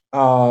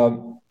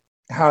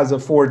has a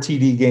 4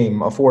 TD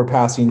game, a 4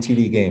 passing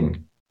TD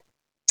game.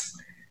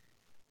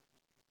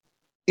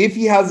 If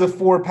he has a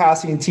 4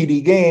 passing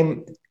TD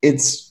game,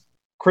 it's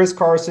Chris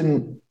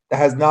Carson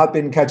has not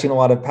been catching a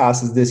lot of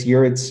passes this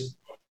year.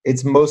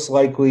 It's most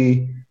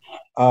likely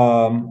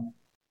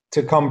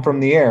to come from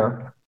the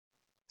air.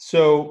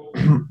 So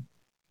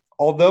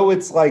although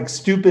it's like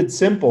stupid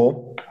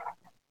simple,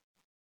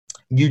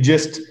 you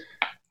just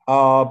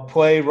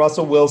play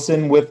Russell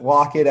Wilson with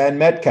Lockett and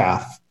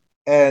Metcalf.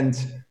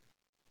 And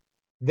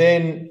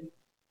then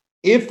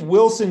if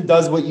Wilson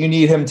does what you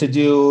need him to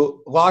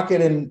do,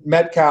 Lockett and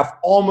Metcalf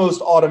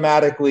almost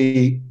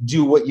automatically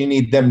do what you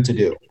need them to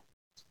do.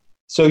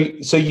 So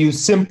you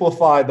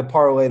simplify the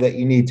parlay that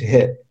you need to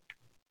hit.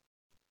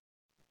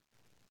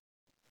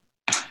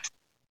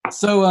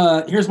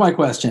 So here's my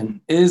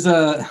question. Is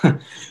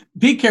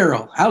Pete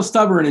Carroll, how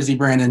stubborn is he,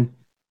 Brandon?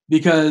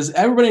 Because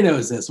everybody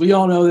knows this. We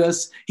all know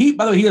this.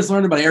 By the way, he just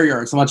learned about air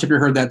yards. I'm not sure if you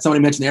heard that.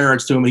 Somebody mentioned air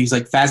yards to him, and he's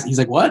like, fast. He's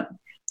like, what?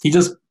 He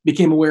just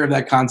became aware of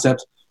that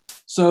concept.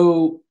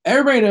 So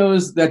everybody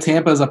knows that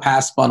Tampa is a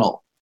pass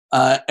funnel.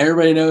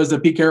 Everybody knows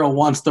that Pete Carroll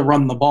wants to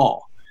run the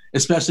ball,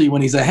 especially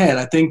when he's ahead.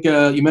 I think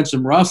you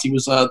mentioned Russ. He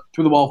was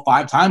threw the ball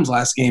 5 times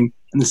last game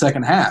in the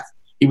second half.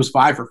 He was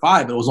 5 for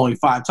 5, but it was only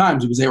 5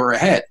 times because they were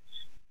ahead.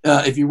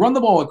 If you run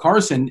the ball with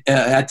Carson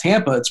at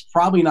Tampa, it's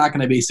probably not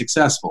going to be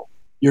successful.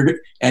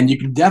 And you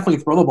can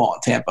definitely throw the ball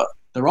at Tampa.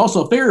 They're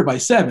also favored by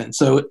 7.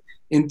 So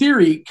in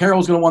theory,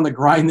 Carroll's going to want to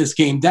grind this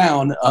game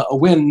down, a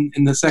win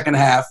in the second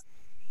half.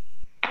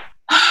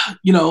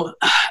 You know,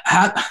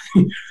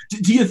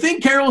 do you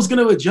think Carroll's going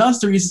to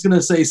adjust, or he's just going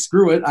to say,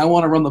 screw it, I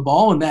want to run the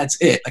ball, and that's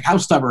it? Like, how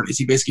stubborn is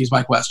he, basically, is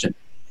my question.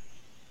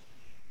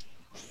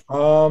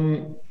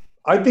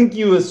 I think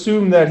you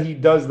assume that he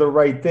does the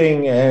right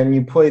thing, and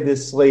you play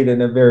this slate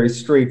in a very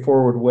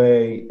straightforward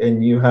way,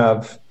 and you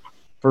have,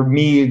 for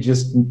me,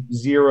 just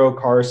 0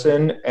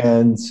 Carson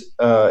and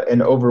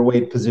an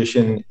overweight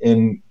position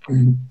in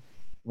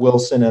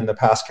Wilson and the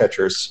pass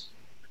catchers.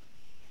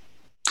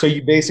 So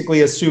you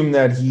basically assume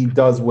that he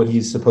does what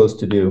he's supposed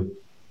to do.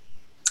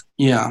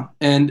 Yeah,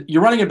 and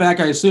you're running it back,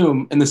 I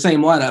assume, in the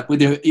same lineup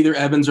with either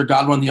Evans or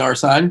Godwin on the other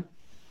side?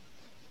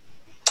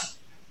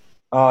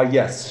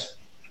 Yes.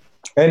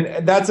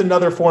 And that's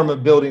another form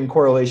of building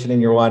correlation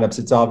in your lineups.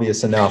 It's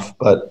obvious enough,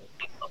 but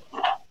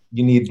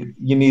you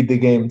need the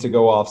game to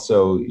go off,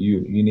 so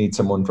you need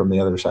someone from the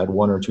other side,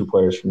 1 or 2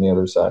 players from the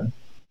other side.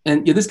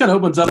 And yeah, this kind of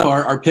opens up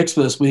our picks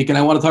for this week, and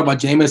I want to talk about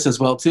Jameis as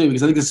well, too,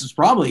 because I think this is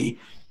probably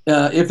 –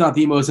 if not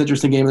the most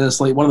interesting game in the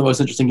slate, one of the most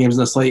interesting games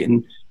in the slate,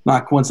 and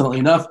not coincidentally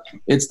enough,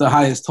 it's the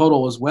highest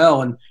total as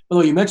well. And by the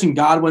way, you mentioned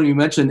Godwin, you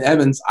mentioned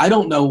Evans. I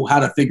don't know how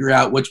to figure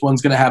out which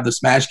one's going to have the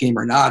smash game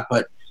or not,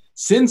 but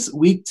since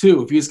week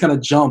 2, if you just kind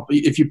of jump,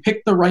 if you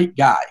pick the right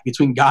guy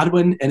between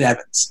Godwin and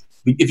Evans,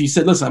 if you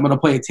said, listen, I'm going to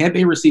play a Tampa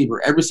Bay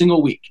receiver every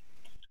single week.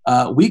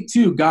 Week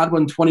 2,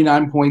 Godwin,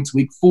 29 points.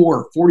 Week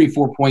 4,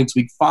 44 points.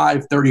 Week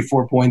 5,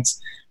 34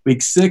 points.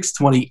 Week 6,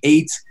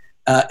 28.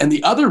 And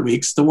the other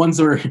weeks, the ones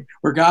where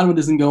Godwin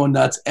isn't going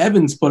nuts,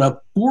 Evans put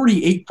up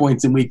 48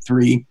 points in week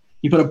 3.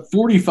 He put up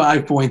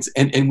 45 points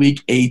in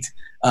week 8.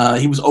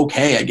 He was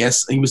okay, I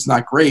guess. He was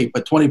not great,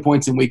 but 20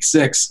 points in week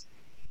 6.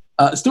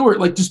 Stuart,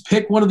 like, just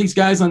pick one of these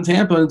guys on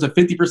Tampa, and it's a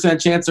 50%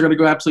 chance they're going to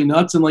go absolutely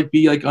nuts and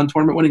be on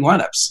tournament-winning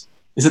lineups.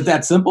 Is it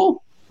that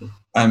simple?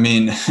 I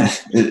mean,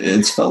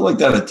 it's felt like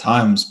that at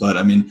times, but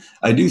I mean,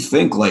 I do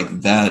think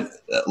that,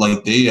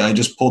 I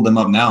just pulled them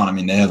up now, and I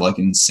mean, they have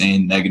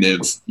insane negative,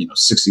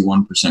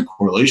 61%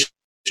 correlation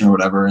or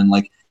whatever. And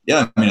I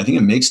think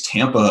it makes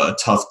Tampa a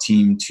tough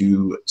team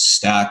to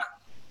stack,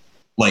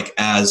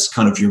 as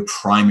kind of your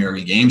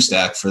primary game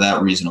stack for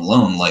that reason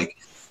alone.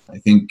 I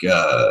think,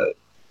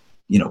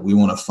 we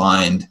want to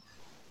find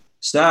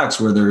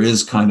stacks where there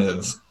is kind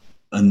of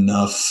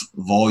enough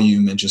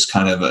volume and just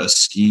kind of a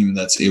scheme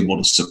that's able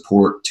to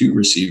support 2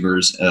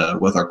 receivers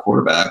with our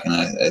quarterback. And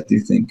I do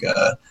think,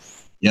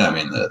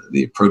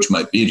 the approach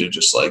might be to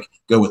just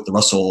go with the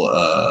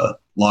Russell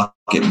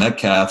Lockett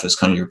Metcalf as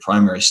kind of your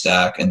primary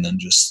stack, and then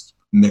just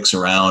mix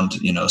around,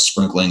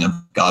 sprinkling of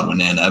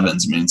Godwin and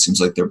Evans. I mean, it seems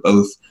like they're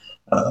both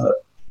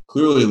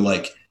clearly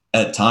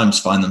at times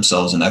find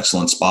themselves in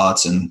excellent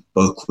spots and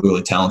both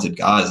clearly talented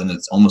guys. And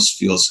it almost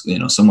feels,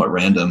 somewhat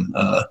random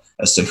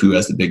as to who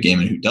has the big game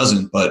and who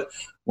doesn't. But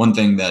one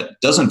thing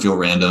that doesn't feel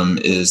random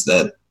is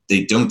that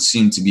they don't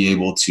seem to be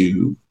able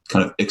to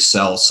kind of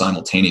excel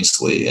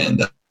simultaneously.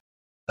 And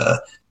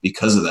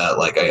because of that,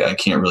 like, I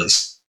can't really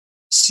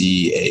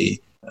see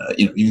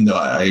even though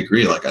I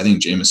agree, like, I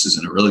think Jameis is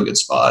in a really good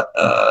spot.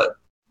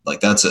 Like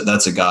that's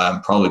a guy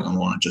I'm probably going to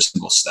want to just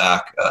single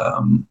stack,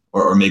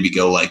 or maybe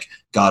go like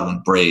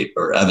Godwin Brait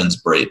or Evans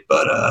Brait.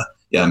 But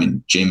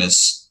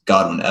Jameis,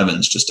 Godwin,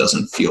 Evans just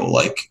doesn't feel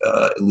like,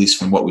 at least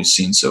from what we've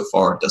seen so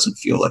far, it doesn't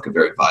feel like a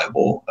very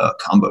viable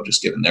combo,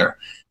 just given their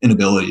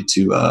inability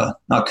to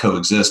not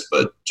coexist,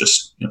 but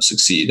just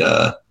succeed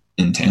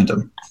in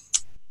tandem.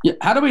 Yeah,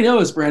 how do we know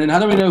this, Brandon? How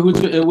do we know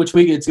which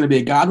week it's going to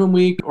be a Godwin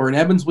week or an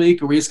Evans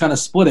week, or we just kind of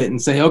split it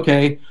and say,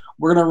 okay,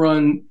 we're going to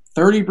run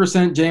 30%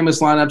 Jameis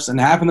lineups, and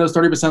half of those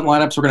 30%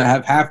 lineups we're going to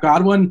have half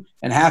Godwin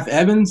and half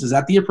Evans? Is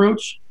that the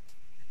approach?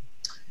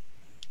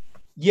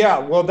 Yeah,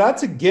 well,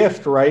 that's a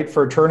gift, right,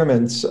 for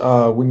tournaments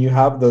when you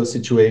have those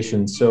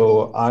situations.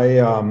 So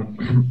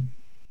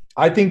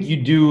I think you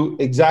do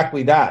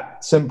exactly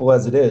that, simple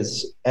as it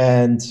is.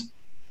 And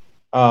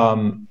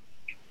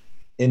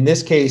in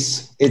this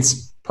case,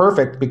 it's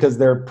perfect because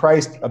they're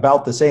priced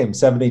about the same,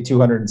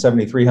 7,200 and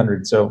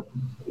 7,300. So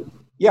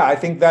yeah, I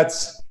think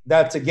that's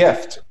a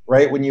gift,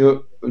 right? When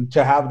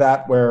to have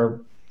that where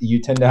you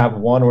tend to have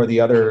one or the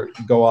other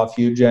go off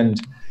huge. And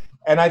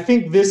I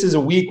think this is a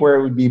week where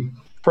it would be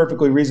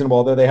perfectly reasonable,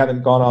 although they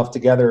haven't gone off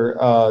together,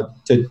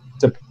 to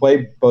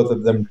play both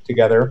of them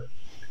together.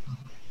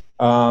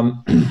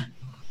 But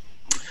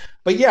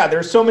yeah,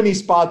 there's so many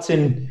spots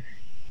in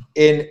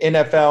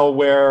NFL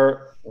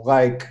where,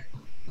 like,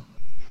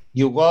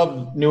 you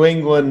love New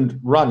England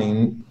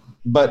running,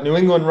 but New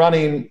England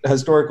running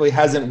historically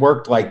hasn't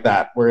worked like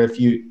that, where if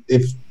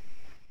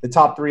the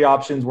top three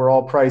options were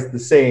all priced the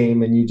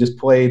same and you just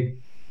played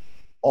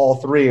all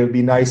three, it would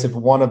be nice if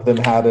one of them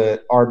had a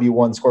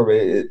RB1 score,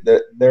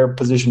 but their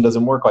position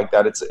doesn't work like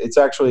that. It's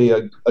actually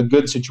a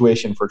good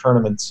situation for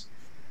tournaments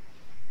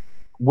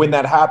when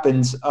that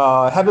happens.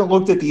 Haven't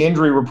looked at the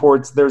injury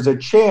reports. There's a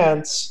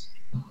chance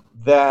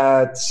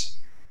that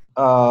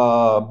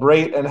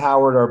Brait and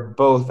Howard are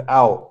both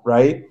out,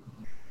 right?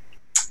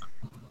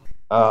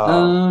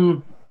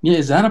 Yeah,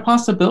 is that a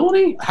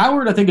possibility?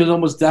 Howard, I think, is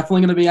almost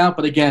definitely going to be out,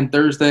 but again,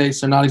 Thursday,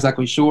 so not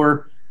exactly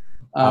sure.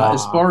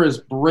 As far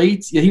as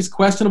Brait, yeah, he's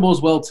questionable as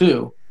well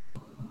too.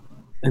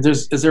 And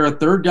is there a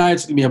third guy?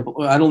 It's gonna be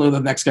I don't know the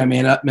next guy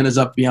man is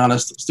up. To be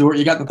honest, Stuart,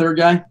 you got the third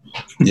guy?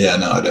 Yeah,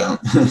 no, I don't.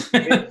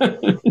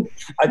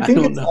 I think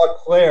it's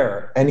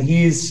Leclerc, and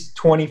he's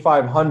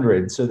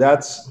 2,500. So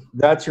that's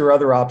your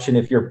other option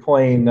if you're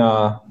playing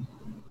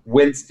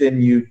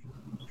Winston. You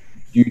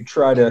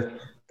try to.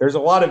 There's a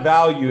lot of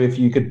value if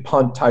you could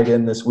punt tight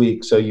end this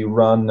week. So you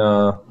run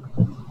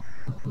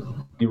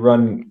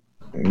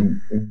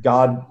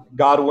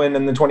Godwin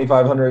in the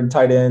 2,500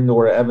 tight end,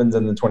 or Evans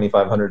in the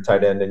 2,500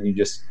 tight end, and you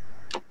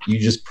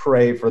just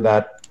pray for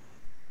that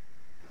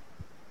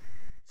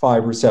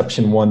 5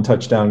 reception, 1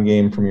 touchdown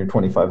game from your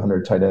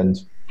 2,500 tight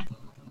ends.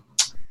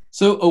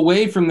 So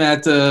away from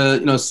that,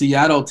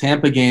 Seattle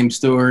Tampa game,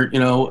 Stuart,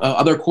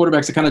 other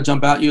quarterbacks that kind of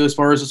jump out you as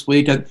far as this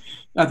week.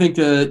 I think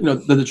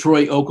the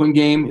Detroit Oakland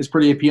game is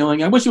pretty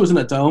appealing. I wish it was in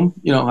a dome.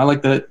 I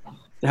like to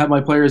have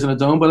my players in a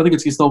dome, but I think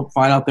it's still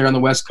fine out there on the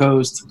West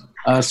Coast.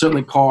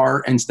 Certainly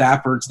Carr and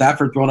Stafford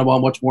throwing the ball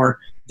much more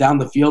down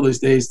the field these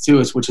days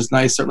too, which is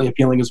nice, certainly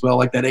appealing as well,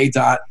 like that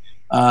A-dot.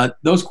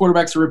 Those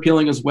quarterbacks are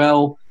appealing as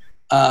well.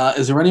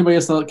 Is there anybody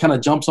else that kind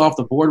of jumps off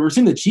the board? We're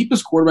seeing the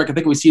cheapest quarterback I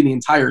think we see in the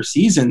entire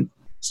season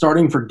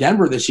starting for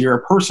Denver this year,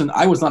 a person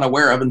I was not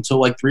aware of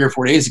until like 3 or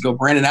 4 days ago.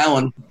 Brandon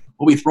Allen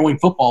will be throwing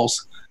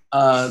footballs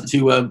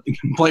to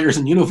players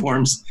in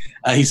uniforms.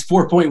 He's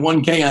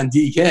 4.1K on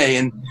DK,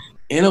 and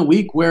in a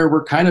week where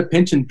we're kind of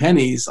pinching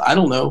pennies, I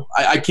don't know.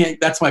 I can't.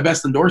 That's my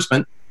best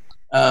endorsement.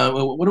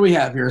 What do we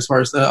have here as far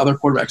as the other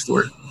quarterbacks,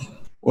 Stuart?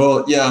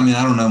 Well, yeah, I mean,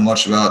 I don't know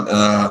much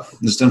about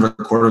this Denver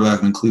quarterback.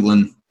 I mean,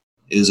 Cleveland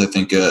is, I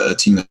think, a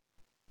team that,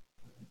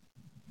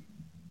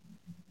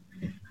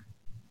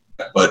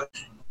 but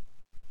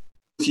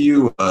with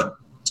you,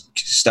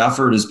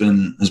 Stafford has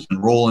been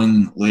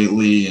rolling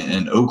lately,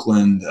 and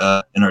Oakland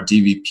in our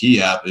DVP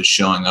app is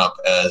showing up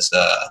as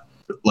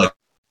like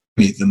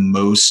the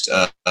most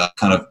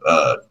kind of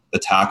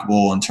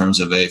attackable in terms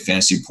of a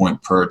fantasy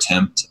point per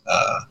attempt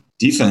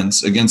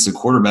defense against the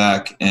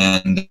quarterback.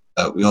 And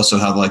we also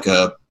have like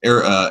a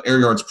air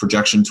yards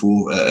projection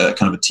tool at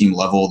kind of a team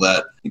level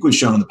that I think we've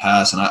shown in the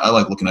past, and I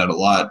like looking at it a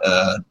lot.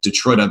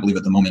 Detroit, I believe,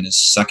 at the moment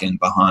is second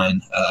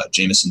behind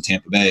Jameis in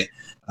Tampa Bay.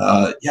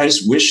 I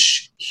just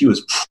wish he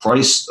was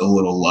priced a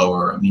little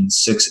lower. I mean,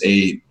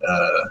 6'8"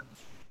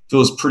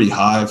 feels pretty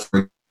high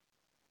for.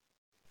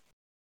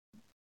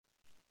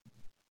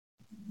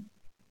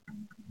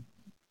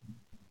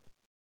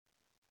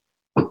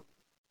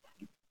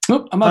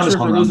 Nope, I'm not sure if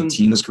we're losing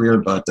team this career,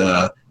 but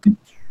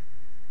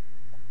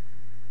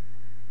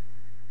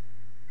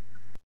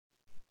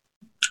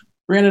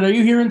Brandon, are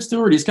you hearing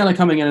Stewart? He's kind of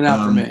coming in and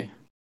out for me.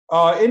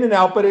 In and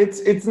out, but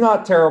it's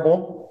not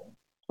terrible.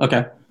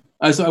 Okay.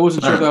 So I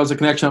wasn't sure if that was a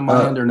connection on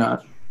my end or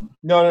not.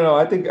 No.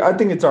 I think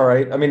it's all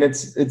right. I mean,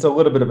 it's a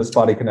little bit of a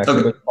spotty connection,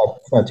 Okay. but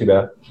it's not too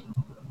bad.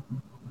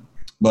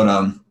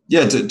 But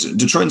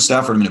Detroit and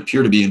Stafford, I mean,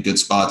 appear to be in good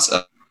spots.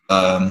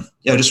 I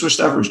just wish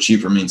Stafford was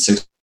cheaper. I mean,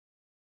 6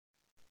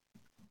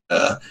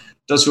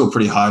 does feel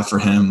pretty high for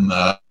him.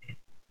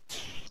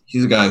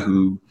 He's a guy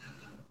who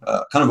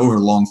kind of over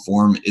long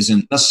form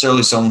isn't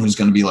necessarily someone who's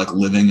going to be like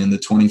living in the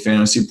 20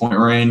 fantasy point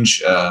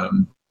range. I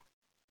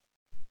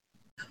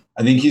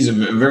think he's a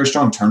very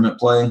strong tournament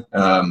play,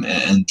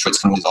 and Detroit's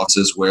kind of these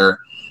offices where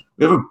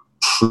we have a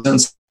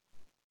presence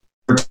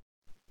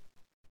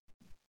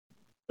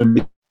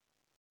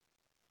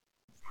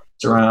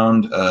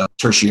around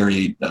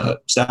tertiary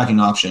stacking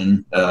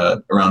option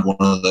around one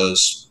of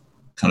those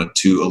kind of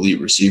 2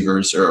 elite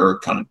receivers or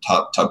kind of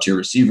top tier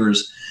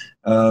receivers.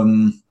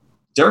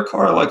 Derek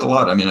Carr I like a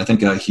lot. I mean, I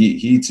think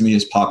he to me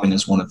is popping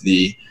as one of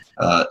the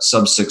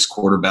sub 6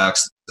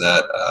 quarterbacks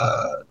that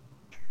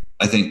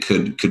I think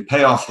could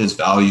pay off his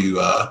value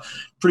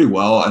pretty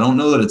well. I don't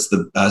know that it's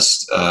the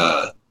best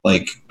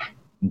like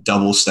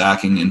double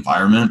stacking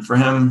environment for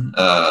him.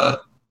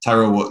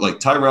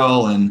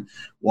 Tyrell and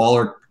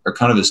Waller are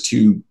kind of his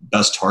 2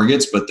 best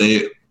targets, but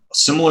they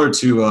similar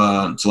to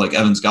like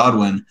Evans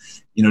Godwin,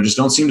 just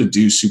don't seem to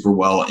do super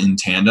well in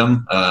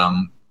tandem.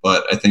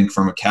 But I think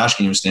from a cash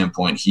game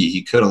standpoint,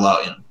 he could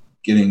allow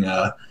getting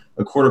a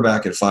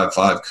quarterback at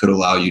 5.5 could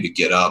allow you to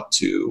get up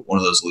to one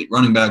of those elite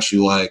running backs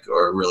you like,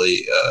 or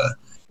really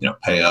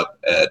pay up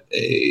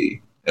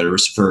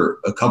for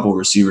a couple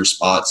receiver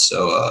spots.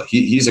 So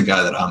he's a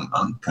guy that I'm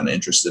kind of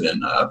interested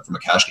in from a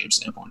cash game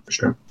standpoint for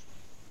sure.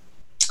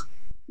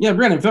 Yeah,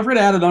 Brandon, feel free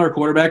to add another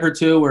quarterback or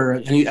two, or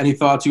any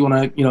thoughts you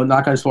want to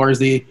knock out as far as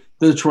the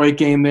Detroit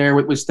game there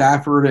with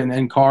Stafford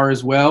and Carr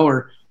as well,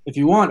 or if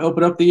you want,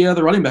 open up the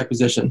running back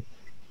position.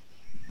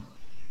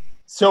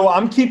 So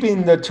I'm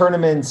keeping the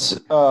tournament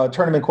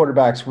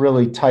quarterbacks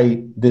really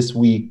tight this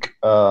week.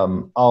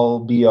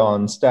 I'll be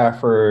on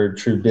Stafford,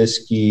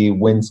 Trubisky,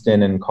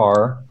 Winston, and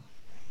Carr.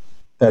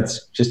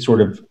 That's just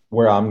sort of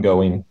where I'm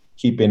going,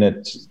 keeping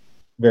it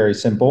very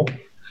simple.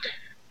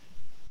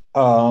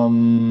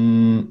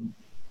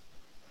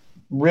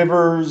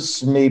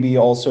 Rivers maybe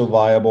also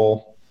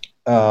viable.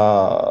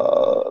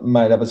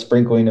 Might have a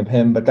sprinkling of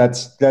him, but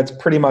that's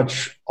pretty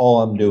much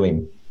all I'm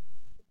doing.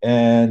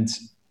 And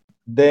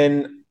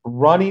then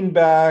running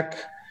back,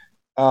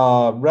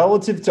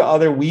 relative to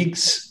other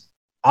weeks,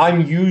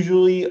 I'm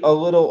usually a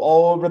little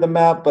all over the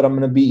map, but I'm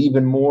going to be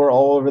even more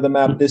all over the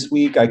map this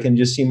week. I can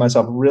just see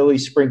myself really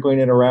sprinkling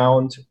it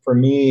around. For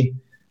me,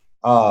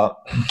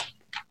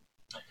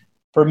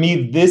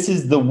 this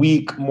is the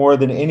week more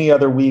than any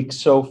other week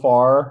so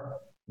far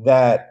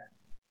that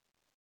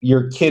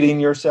you're kidding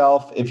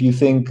yourself if you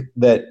think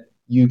that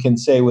you can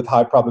say with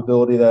high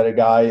probability that a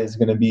guy is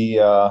going to be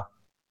a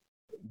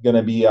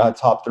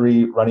top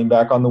 3 running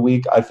back on the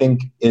week. I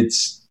think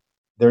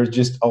there's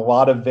just a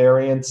lot of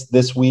variance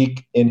this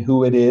week in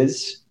who it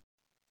is.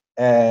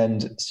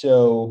 And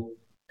so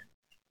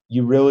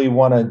you really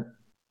want to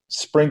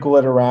sprinkle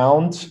it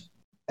around,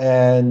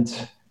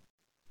 and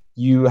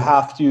you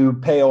have to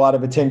pay a lot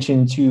of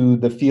attention to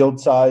the field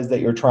size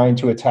that you're trying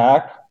to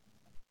attack.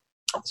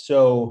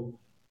 So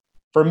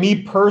for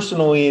me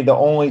personally, the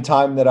only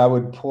time that I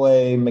would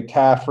play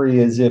McCaffrey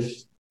is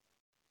if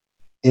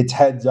it's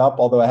heads up,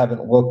 although I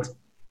haven't looked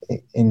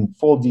in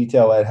full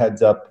detail at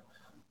heads up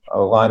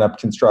lineup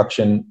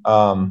construction.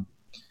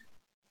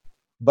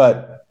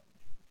 But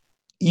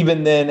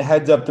even then,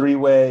 heads up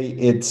 3-way,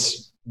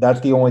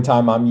 that's the only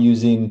time I'm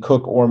using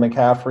Cook or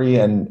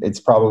McCaffrey, and it's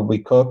probably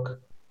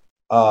Cook.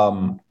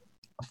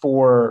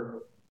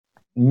 For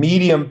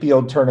medium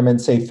field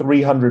tournaments, say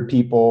 300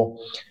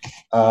 people,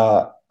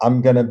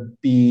 I'm going to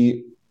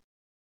be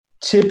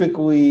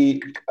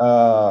typically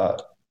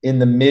in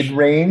the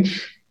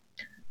mid-range,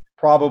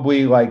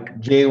 probably like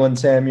Jalen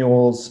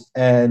Samuels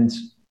and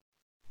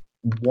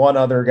one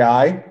other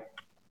guy,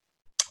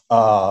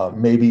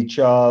 maybe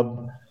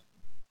Chubb,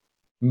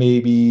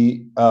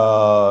 maybe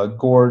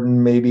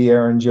Gordon, maybe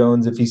Aaron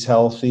Jones if he's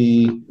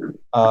healthy.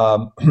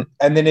 And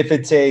then if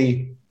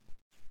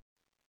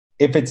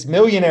it's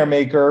Millionaire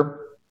Maker,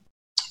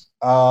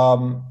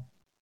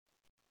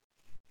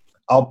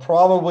 I'll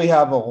probably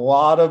have a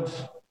lot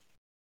of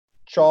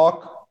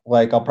chalk.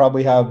 Like I'll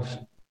probably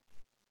have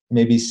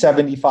maybe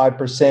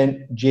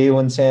 75%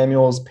 Jalen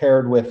Samuels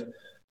paired with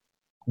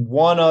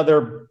one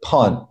other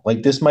punt.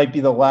 Like this might be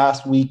the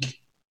last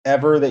week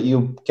ever that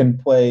you can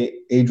play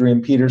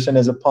Adrian Peterson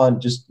as a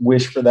punt. Just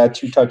wish for that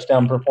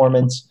 2-touchdown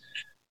performance.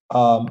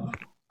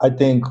 I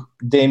think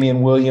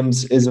Damian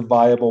Williams is a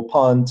viable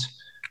punt.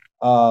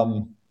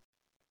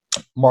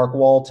 Mark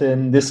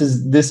Walton. This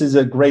is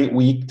a great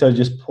week to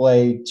just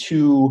play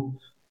 2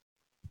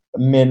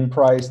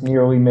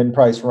 nearly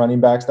min-price running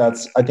backs.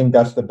 I think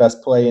that's the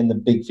best play in the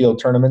big field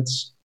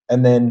tournaments.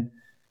 And then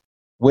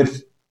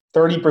with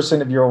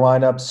 30% of your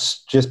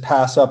lineups, just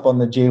pass up on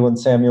the Jalen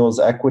Samuels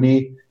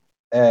equity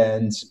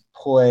and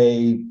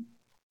play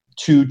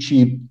too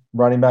cheap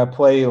running back,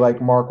 play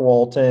like Mark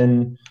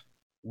Walton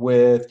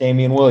with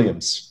Damian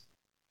Williams,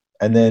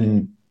 and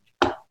then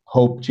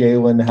hope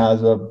Jalen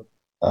has a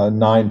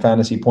 9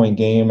 fantasy point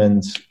game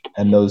and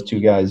those two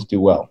guys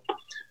do well.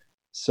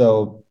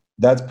 So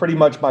that's pretty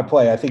much my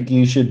play. I think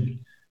you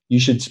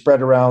should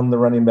spread around the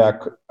running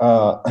back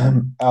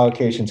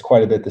allocations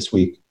quite a bit this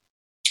week.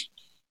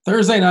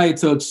 Thursday night,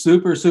 so it's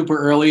super, super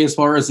early as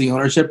far as the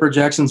ownership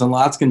projections, and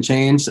lots can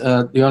change.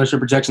 The ownership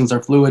projections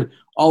are fluid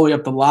all the way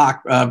up the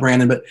lock,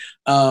 Brandon. But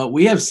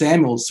we have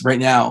Samuels right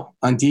now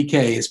on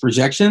DK. His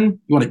projection,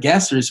 you want to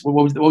guess, or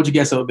what would you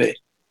guess it would be?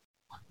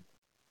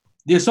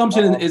 The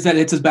assumption is that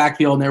it's his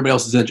backfield and everybody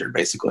else is injured,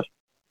 basically,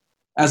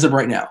 as of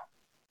right now.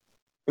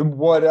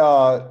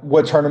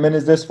 What tournament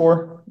is this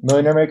for?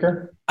 Millionaire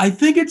Maker? I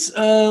think it's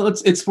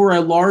for a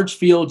large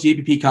field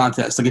GPP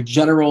contest, like a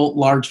general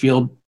large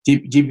field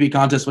GPP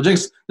contest, which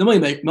is the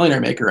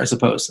Millionaire Maker, I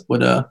suppose,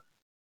 would work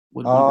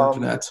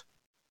for that.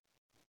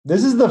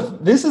 This is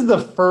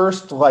the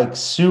first like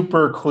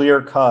super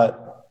clear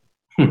cut,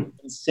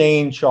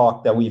 insane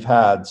chalk that we've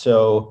had.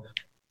 So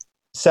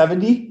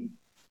 70.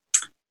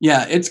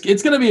 Yeah, it's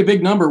going to be a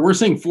big number. We're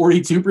seeing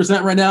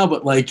 42% right now,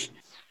 but like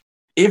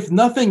if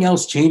nothing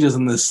else changes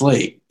in this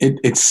slate,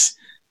 it's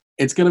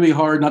going to be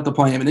hard not to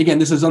play him. And again,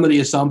 this is under the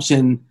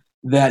assumption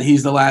that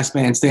he's the last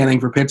man standing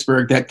for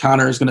Pittsburgh, that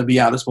Connor is going to be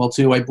out as well,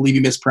 too. I believe he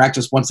missed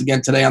practice once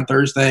again today on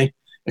Thursday.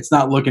 It's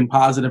not looking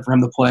positive for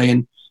him to play.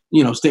 And,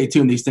 stay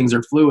tuned. These things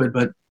are fluid.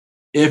 But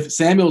if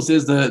Samuels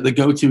is the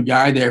go-to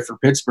guy there for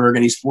Pittsburgh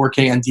and he's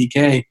 4K on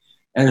DK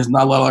and there's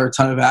not a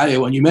ton of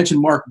value, and you mentioned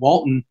Mark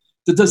Walton,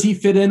 does he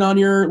fit in on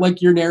your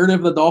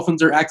narrative the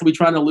Dolphins are actively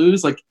trying to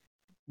lose? Like,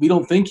 we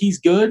don't think he's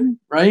good,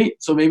 right?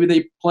 So maybe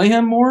they play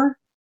him more?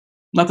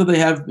 Not that they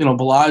have,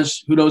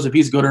 Balaj. Who knows if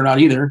he's good or not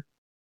either.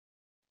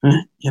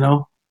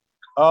 The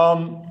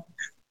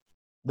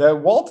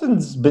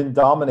Walton's been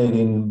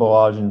dominating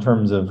Balaj in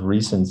terms of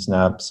recent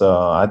snaps.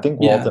 I think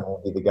Walton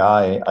will be the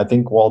guy. I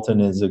think Walton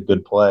is a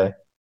good play.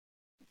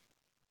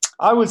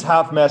 I was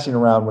half messing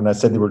around when I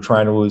said they were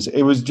trying to lose.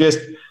 It was just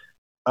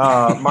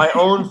my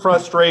own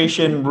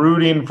frustration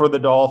rooting for the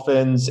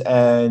Dolphins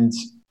and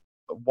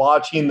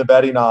watching the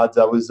betting odds.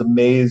 I was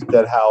amazed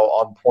at how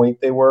on point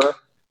they were.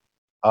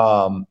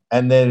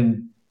 And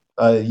then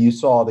you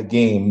saw the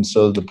game,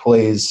 so the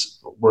plays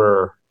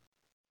were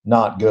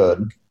not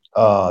good.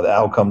 The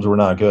outcomes were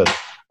not good.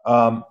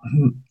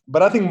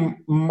 But I think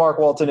Mark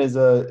Walton is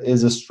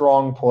a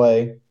strong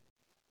play.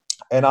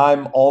 And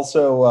I'm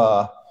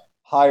also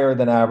higher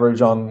than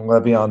average on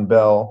Le'Veon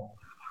Bell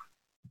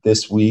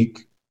this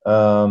week.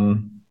 I'll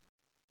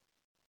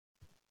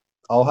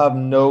have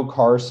no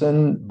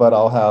Carson, but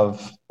I'll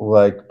have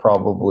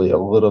probably a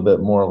little bit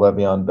more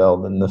Le'Veon Bell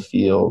than the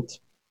field.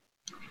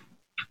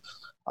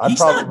 He's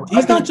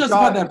not just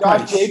about that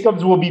price. Josh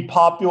Jacobs will be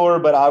popular,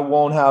 but I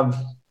won't have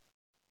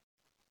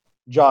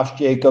Josh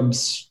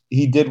Jacobs.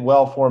 He did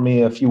well for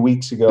me a few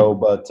weeks ago,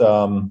 but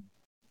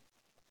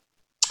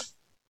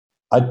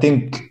I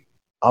think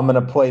I'm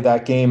going to play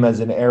that game as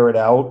an air it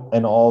out,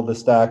 and all the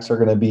stacks are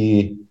going to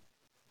be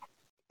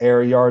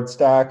air yard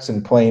stacks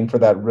and playing for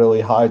that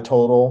really high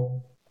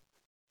total.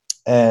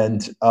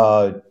 And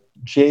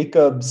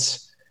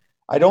Jacobs,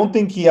 I don't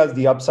think he has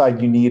the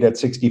upside you need at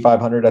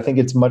 6,500. I think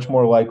it's much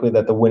more likely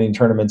that the winning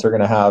tournaments are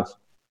going to have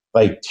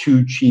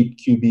two cheap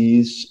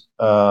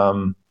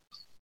QBs.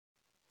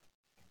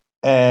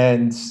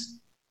 And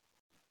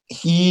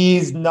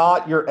he's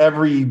not your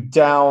every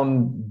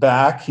down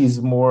back.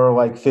 He's more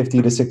like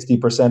 50 to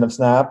 60% of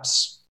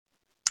snaps.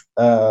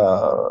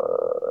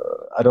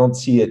 I don't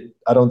see it.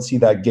 I don't see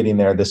that getting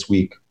there this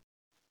week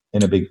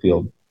in a big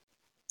field.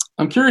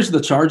 I'm curious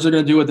what the Chargers are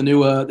going to do with the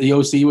new the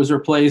OC was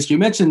replaced. You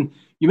mentioned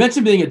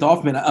being a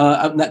Dolphin.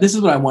 This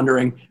is what I'm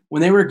wondering.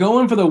 When they were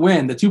going for the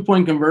win, the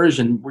 2-point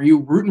conversion, were you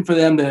rooting for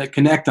them to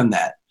connect on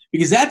that?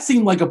 Because that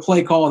seemed like a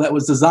play call that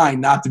was designed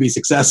not to be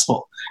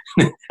successful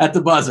at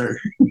the buzzer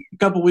a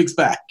couple weeks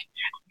back.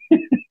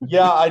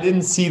 Yeah, I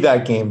didn't see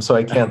that game, so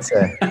I can't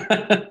say.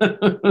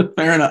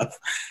 Fair enough.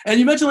 And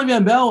you mentioned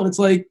Le'Veon Bell, and it's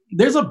like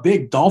there's a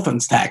big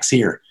Dolphins tax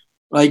here.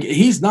 Like,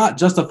 he's not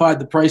justified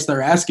the price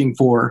they're asking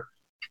for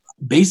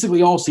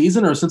basically all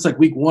season or since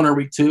week 1 or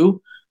week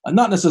 2.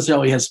 Not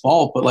necessarily his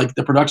fault, but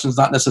the production's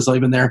not necessarily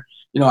been there.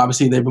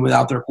 Obviously they've been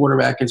without their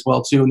quarterback as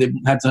well too, and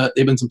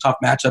they've been some tough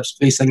matchups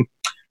facing,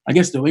 I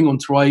guess, New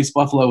England twice,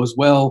 Buffalo as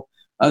well.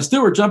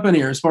 Stuart, jump in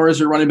here. As far as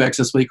your running backs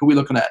this week, who are we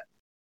looking at?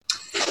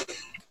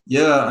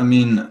 Yeah, I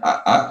mean,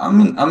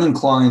 I'm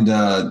inclined,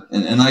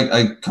 and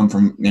I come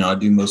from, I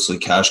do mostly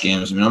cash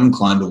games. I mean, I'm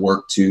inclined to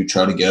work to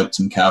try to get up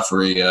to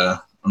McCaffrey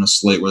on a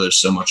slate where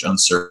there's so much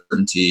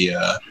uncertainty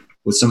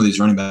with some of these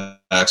running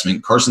backs. I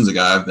mean, Carson's a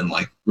guy I've been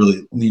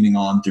really leaning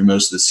on through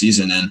most of the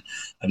season, and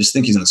I just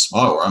think he's in a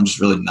spot where I'm just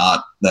really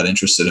not that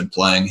interested in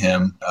playing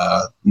him.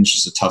 It's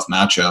just a tough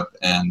matchup,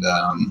 and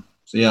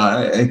so yeah,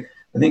 I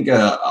think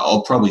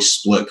I'll probably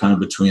split kind of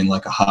between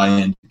a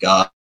high-end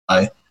guy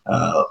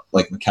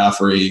like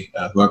McCaffrey,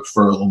 who I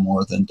prefer a little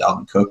more than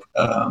Dalvin Cook.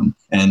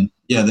 And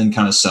yeah, then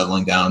kind of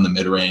settling down in the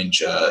mid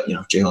range.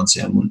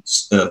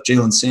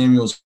 Jalen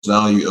Samuels'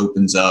 value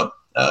opens up.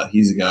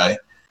 He's a guy.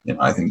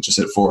 I think just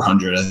at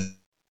 400, I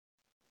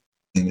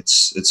think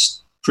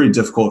it's pretty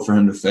difficult for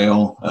him to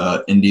fail.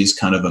 Indy's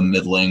kind of a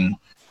middling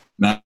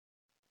match.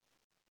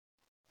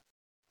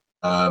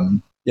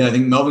 I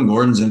think Melvin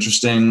Gordon's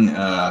interesting.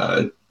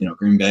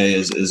 Green Bay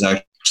is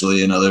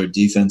actually another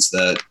defense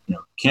that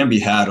can be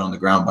had on the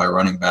ground by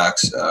running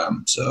backs.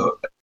 So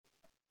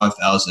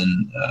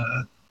 5,000.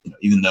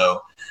 Even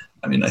though,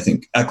 I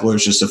think Eckler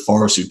is just a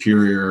far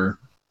superior,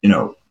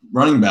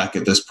 running back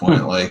at this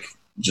point. Like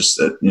just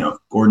that,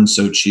 Gordon's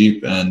so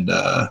cheap, and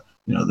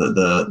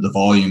the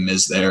volume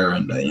is there,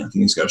 and I think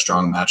he's got a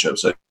strong matchup.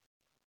 So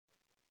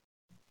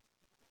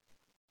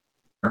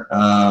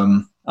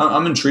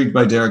I'm intrigued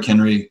by Derrick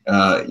Henry.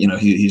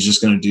 He's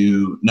just going to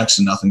do next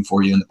to nothing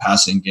for you in the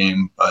passing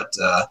game, but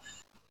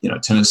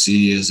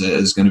Tennessee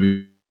is going to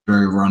be a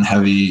very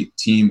run-heavy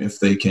team if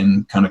they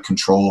can kind of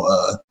control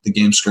the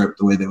game script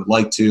the way they would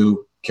like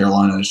to.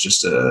 Carolina is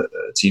just a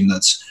team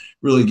that's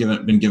really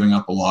been giving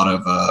up a lot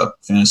of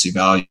fantasy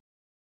value.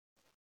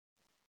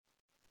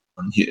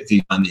 If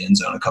he found the end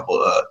zone a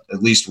couple,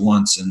 at least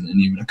once, and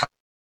even a couple.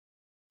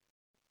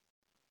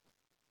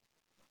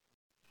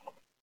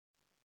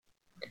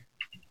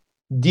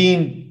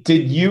 Dean,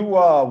 did you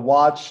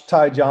watch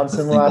Ty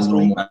Johnson last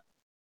week?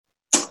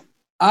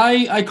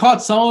 I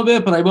caught some of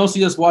it, but I mostly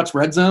just watched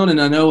Red Zone,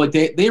 and I know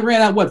they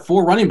ran out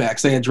 4 running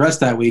backs they addressed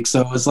that week,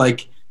 so it was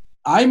like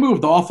I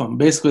moved off them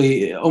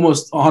basically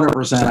almost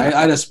 100%.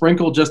 I had a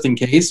sprinkle just in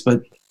case,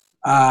 but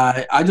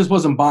I just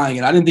wasn't buying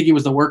it. I didn't think he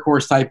was the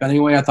workhorse type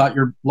anyway. I thought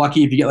you're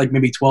lucky if you get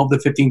maybe 12 to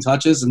 15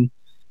 touches, and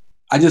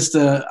I just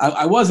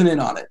I wasn't in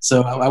on it,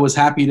 so I was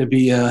happy to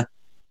be. I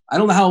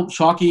don't know how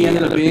chalky he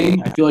ended up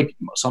being. I feel like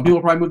some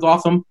people probably moved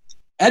off him.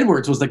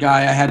 Edwards was the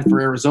guy I had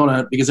for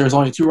Arizona because there was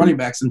only 2 running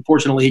backs.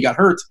 Unfortunately, he got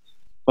hurt,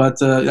 but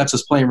that's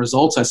just playing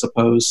results, I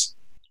suppose.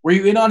 Were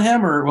you in on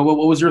him, or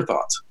what was your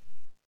thoughts?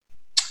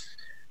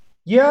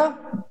 Yeah,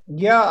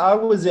 I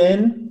was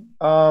in.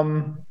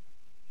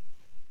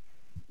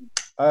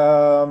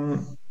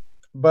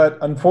 But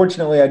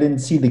unfortunately, I didn't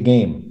see the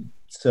game,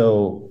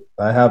 so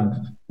I have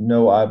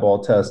no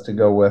eyeball test to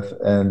go with,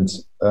 and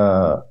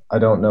I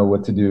don't know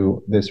what to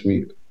do this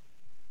week.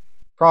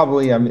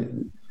 Probably,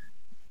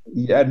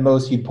 at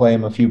most you'd play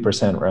him a few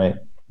percent, right?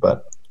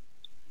 But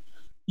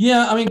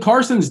yeah,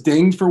 Carson's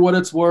dinged for what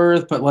it's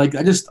worth, but I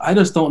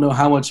just don't know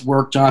how much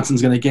work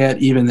Johnson's going to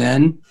get even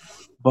then.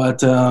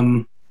 But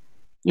I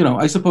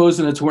suppose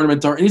in a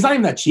tournament, and he's not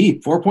even that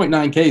cheap.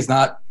 4.9K is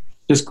not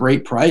just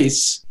great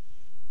price.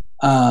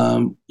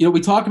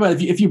 We talk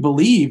about if you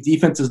believe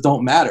defenses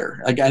don't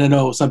matter. I don't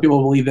know, some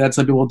people believe that,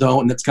 some people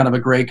don't, and it's kind of a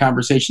great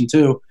conversation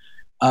too.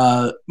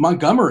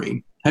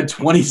 Montgomery had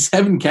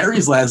 27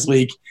 carries last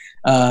week.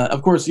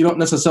 Of course, you don't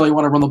necessarily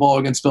want to run the ball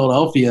against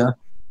Philadelphia.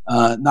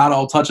 Not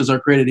all touches are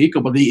created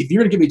equal, but if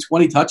you're going to give me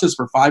 20 touches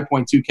for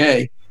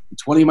 5.2K,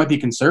 20 might be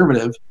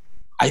conservative.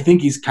 I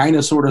think he's kind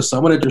of sort of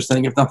somewhat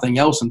interesting, if nothing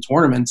else, in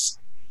tournaments.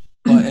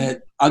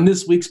 But on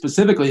this week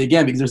specifically,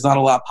 again, because there's not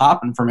a lot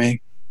popping for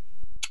me.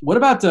 What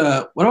about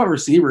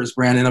receivers,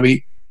 Brandon?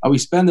 Are we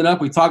spending up?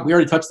 We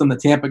already touched on the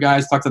Tampa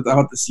guys, talked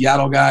about the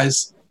Seattle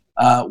guys.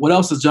 What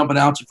else is jumping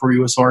out for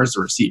you as far as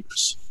the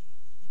receivers?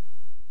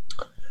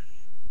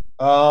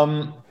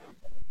 I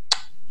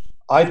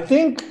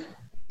think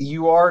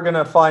you are going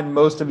to find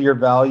most of your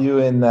value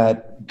in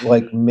that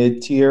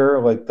mid-tier,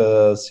 like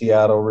the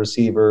Seattle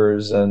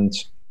receivers, and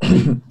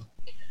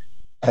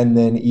and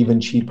then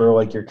even cheaper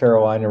like your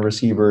Carolina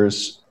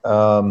receivers.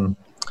 I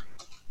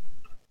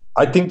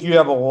think you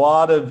have a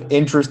lot of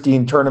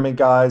interesting tournament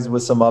guys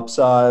with some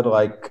upside,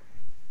 like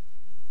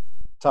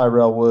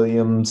Tyrell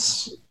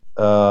Williams.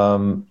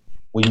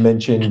 We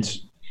mentioned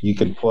you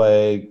could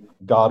play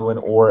Godwin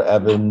or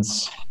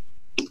Evans.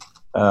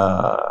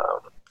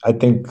 I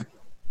think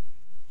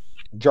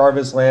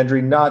Jarvis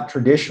Landry, not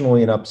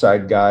traditionally an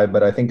upside guy,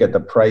 but I think at the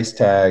price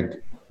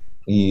tag,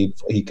 he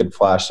could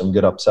flash some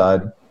good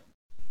upside.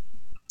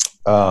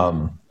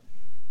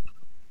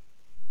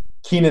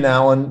 Keenan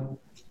Allen,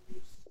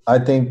 I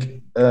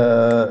think,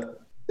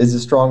 is a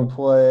strong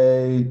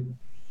play.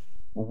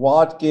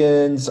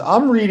 Watkins,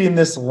 I'm reading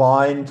this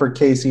line for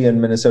Casey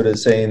in Minnesota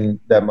saying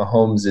that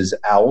Mahomes is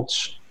out.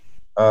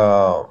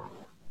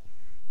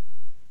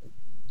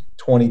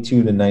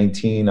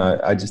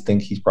 22-19. I just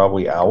think he's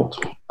probably out.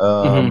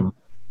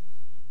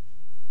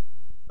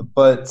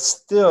 But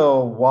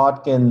still,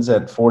 Watkins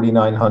at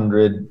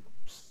 4,900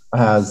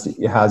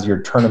 has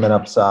your tournament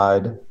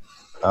upside.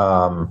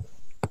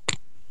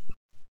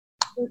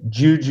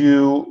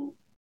 Juju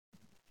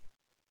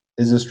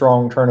is a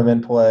strong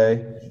tournament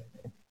play.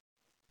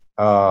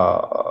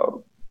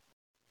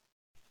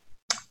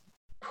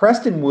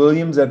 Preston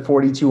Williams at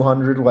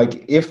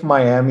 4,200. If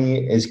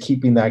Miami is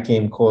keeping that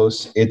game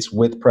close, it's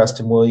with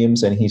Preston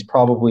Williams, and he's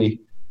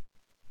probably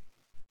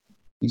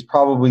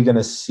going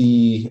to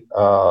see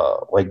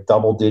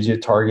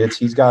double-digit targets.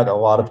 He's got a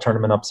lot of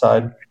tournament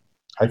upside,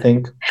 I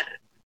think.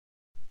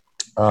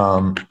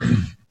 And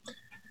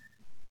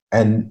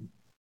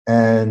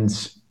And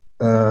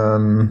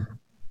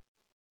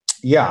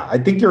I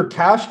think your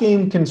cash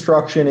game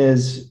construction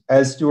is,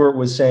 as Stuart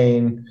was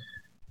saying,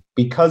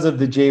 because of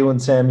the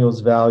Jaylen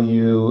Samuels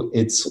value,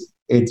 it's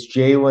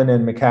Jaylen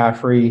and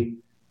McCaffrey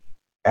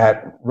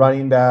at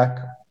running back.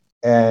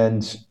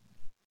 And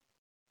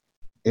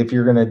if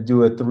you're going to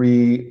do a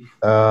 3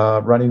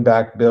 running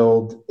back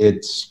build,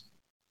 it's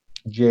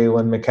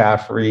Jaylen,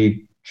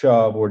 McCaffrey,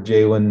 Chubb, or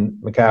Jaylen,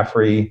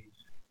 McCaffrey.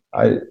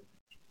 I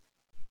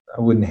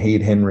wouldn't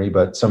hate Henry,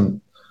 but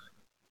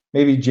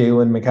maybe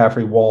Jaylen,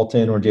 McCaffrey,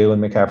 Walton, or Jaylen,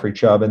 McCaffrey,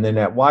 Chubb. And then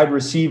at wide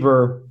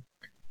receiver,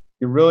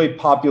 you're really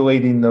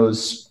populating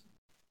those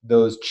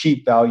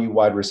cheap value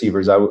wide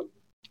receivers. I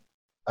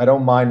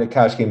don't mind the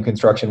cash game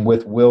construction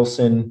with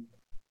Wilson,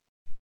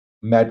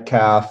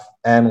 Metcalf,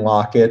 and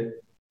Lockett.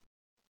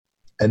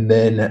 And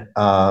then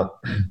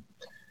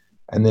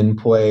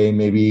play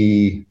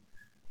maybe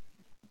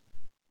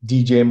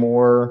DJ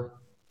Moore,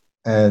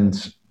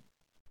 and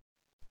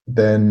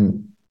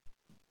then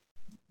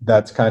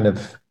that's kind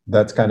of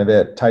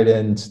it. Tight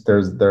ends,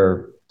 there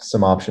are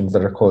some options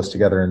that are close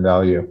together in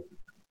value.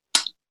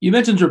 You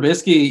mentioned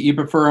Trubisky. You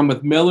prefer him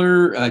with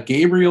Miller,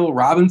 Gabriel,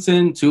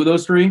 Robinson, 2 of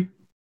those 3?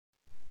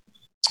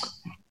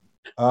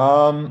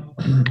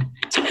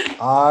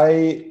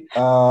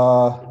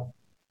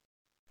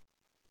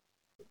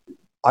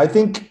 I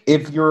think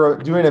if you're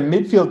doing a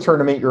midfield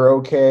tournament, you're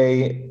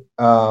okay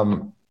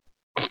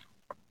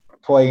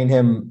playing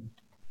him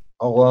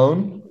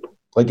alone.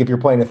 Like if you're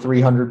playing a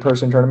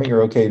 300-person tournament,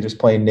 you're okay just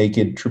playing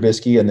naked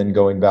Trubisky and then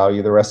going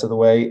value the rest of the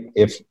way.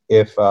 If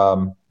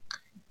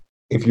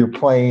you're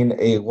playing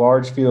a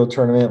large field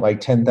tournament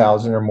like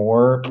 10,000 or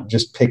more,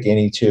 just pick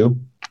any 2.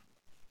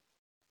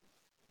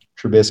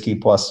 Trubisky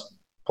plus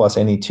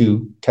any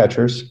 2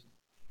 catchers.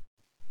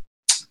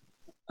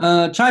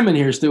 Chime in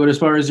here, Stuart, as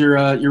far as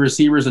your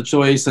receivers of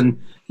choice. And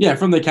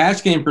from the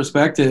cash game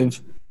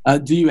perspective,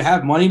 do you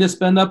have money to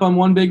spend up on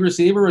one big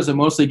receiver, or is it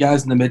mostly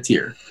guys in the mid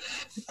tier?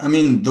 I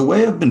mean, the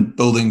way I've been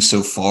building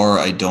so far,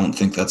 I don't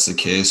think that's the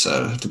case.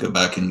 I have to go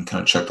back and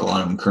kind of check the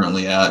line I'm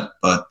currently at.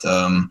 But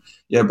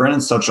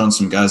Brandon's touched on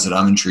some guys that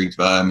I'm intrigued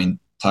by. I mean,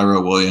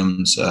 Tyrell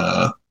Williams,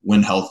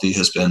 when healthy,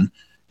 has been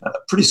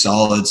pretty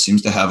solid.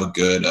 Seems to have a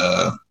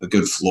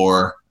good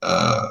floor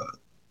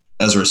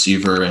as a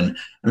receiver. And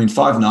I mean,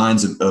 5'9"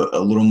 is a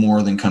little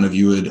more than kind of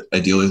you would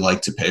ideally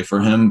like to pay for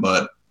him.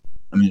 But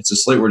I mean, it's a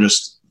slate where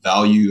just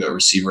value at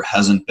receiver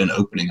hasn't been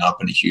opening up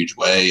in a huge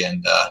way.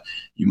 And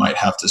you might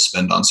have to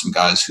spend on some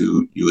guys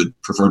who you would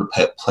prefer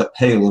to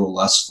pay a little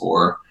less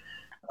for.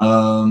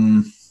 I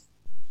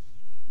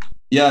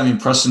mean,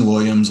 Preston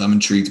Williams, I'm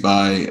intrigued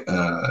by.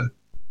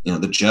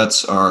 The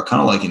Jets are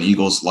kind of like an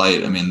Eagles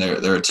light. I mean,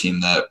 they're a team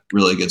that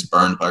really gets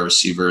burned by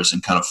receivers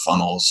and kind of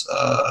funnels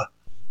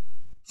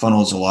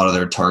a lot of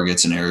their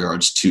targets and air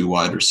yards to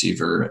wide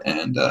receiver,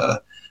 and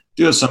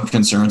do have some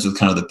concerns with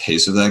kind of the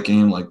pace of that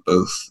game. Like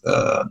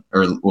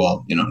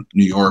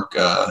New York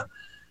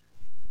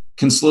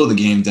can slow the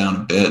game down a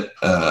bit,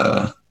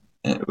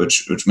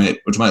 which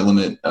might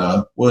limit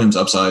Williams'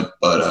 upside.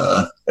 But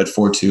at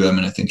 4.2, I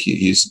mean, I think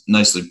he's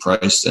nicely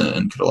priced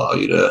and could allow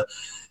you to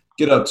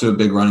get up to a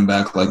big running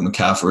back like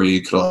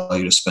McCaffrey. Could allow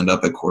you to spend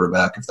up at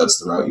quarterback if that's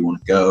the route you want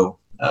to go.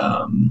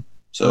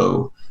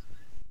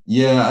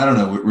 I don't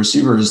know.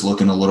 Receiver is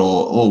looking a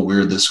little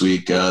weird this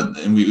week,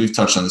 and we've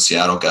touched on the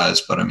Seattle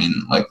guys, but I mean,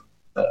 like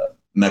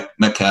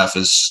Metcalf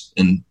is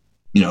in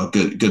a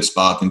good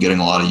spot and getting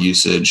a lot of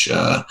usage,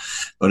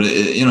 but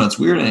it's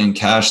weird in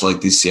cash,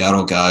 like these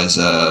Seattle guys,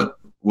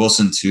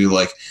 Wilson too.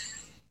 Like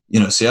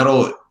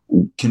Seattle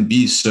can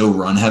be so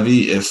run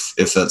heavy if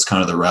that's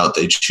kind of the route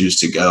they choose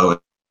to go,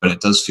 but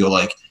it does feel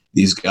like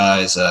these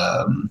guys,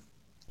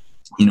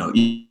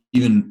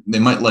 even they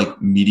might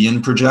like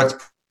median project.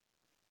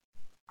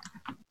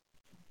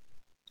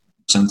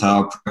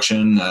 Percentile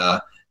projection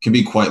can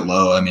be quite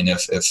low. I mean,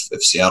 if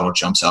Seattle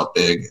jumps out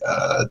big,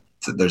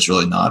 there's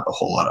really not a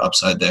whole lot of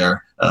upside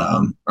there.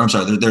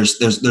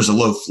 There's a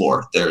low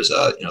floor. There's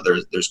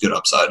good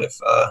upside if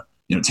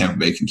Tampa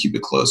Bay can keep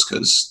it close,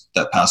 because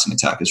that passing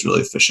attack is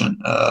really efficient.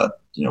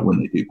 When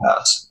they do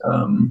pass.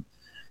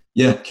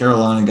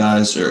 Carolina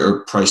guys are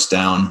priced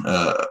down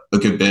a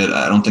good bit.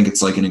 I don't think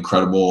it's like an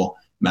incredible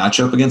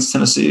matchup against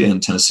Tennessee,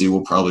 and Tennessee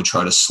will probably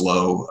try to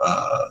slow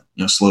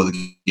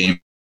the game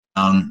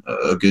down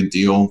a good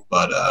deal,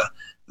 but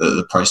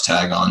the price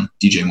tag on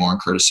DJ Moore and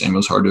Curtis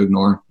Samuel is hard to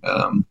ignore.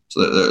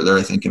 So they're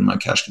I think in my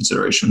cash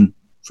consideration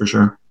for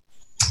sure.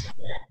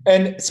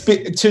 And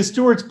to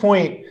Stuart's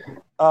point,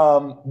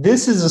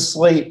 this is a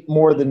slate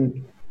more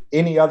than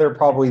any other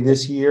probably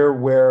this year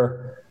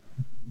where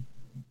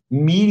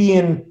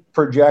median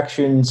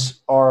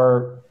projections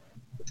are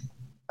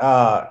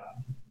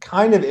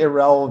kind of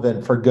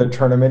irrelevant for good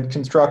tournament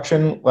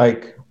construction.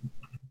 Like,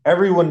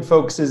 everyone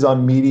focuses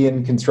on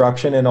median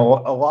construction, and a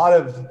lot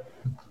of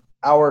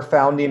our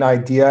founding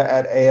idea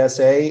at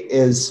ASA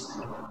is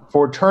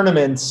for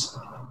tournaments,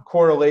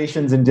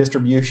 correlations and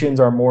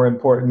distributions are more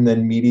important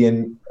than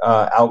median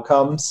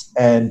outcomes.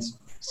 And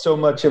so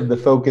much of the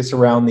focus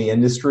around the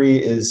industry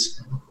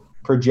is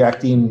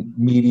projecting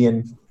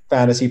median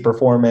fantasy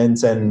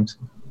performance and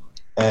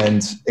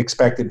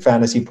expected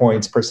fantasy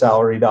points per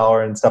salary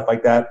dollar and stuff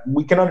like that.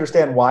 We can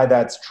understand why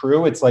that's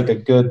true. It's like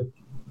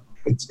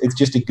it's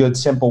just a good,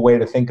 simple way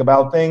to think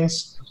about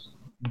things.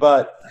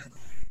 But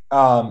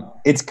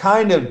it's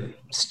kind of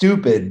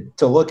stupid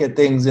to look at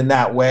things in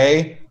that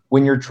way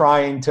when you're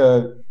trying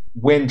to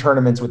win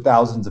tournaments with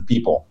thousands of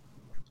people.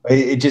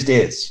 It just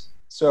is.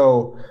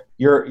 So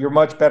you're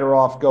much better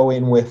off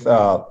going with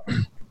our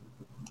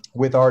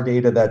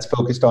data that's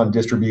focused on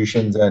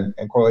distributions and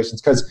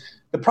correlations. Because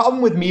the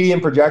problem with median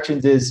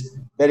projections is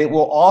that it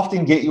will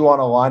often get you on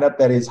a lineup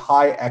that is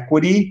high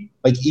equity,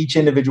 like each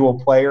individual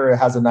player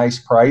has a nice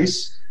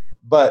price,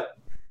 but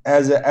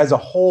as a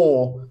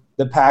whole,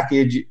 the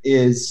package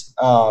is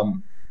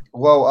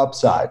low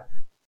upside.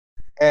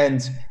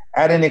 And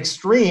at an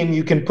extreme,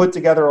 you can put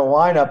together a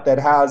lineup that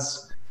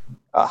has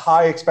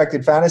high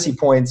expected fantasy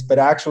points, but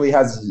actually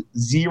has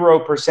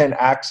 0%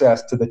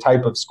 access to the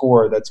type of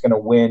score that's going to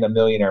win a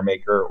Millionaire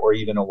Maker or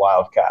even a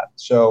Wildcat.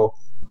 So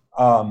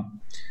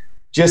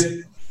just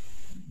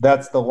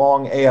that's the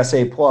long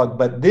ASA plug.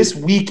 But this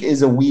week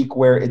is a week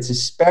where it's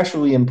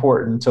especially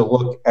important to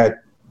look at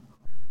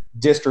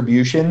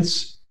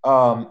distributions.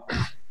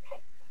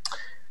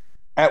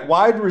 At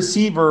wide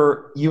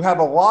receiver, you have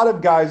a lot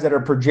of guys that are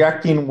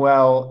projecting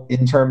well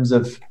in terms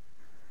of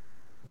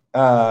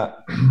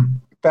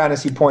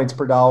fantasy points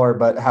per dollar,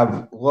 but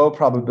have low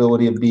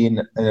probability of being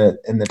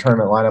in the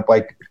tournament lineup.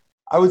 Like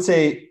I would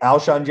say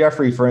Alshon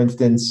Jeffrey, for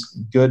instance,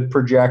 good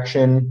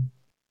projection.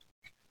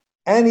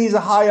 And he's a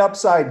high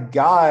upside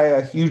guy,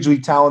 a hugely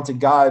talented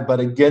guy, but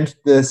against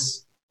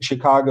this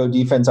Chicago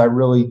defense, I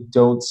really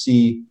don't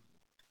see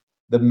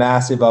the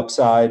massive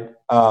upside.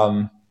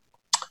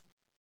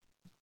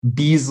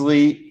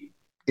 Beasley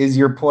is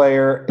your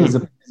player, is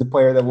a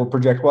player that will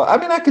project well. I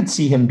mean, I could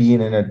see him being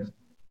in a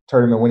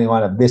tournament winning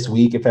lineup this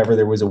week if ever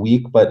there was a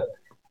week, but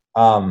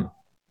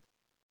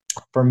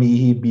for me,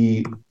 he'd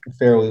be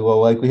fairly low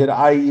likelihood.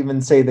 I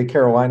even say the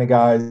Carolina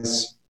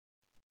guys,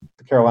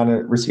 the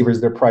Carolina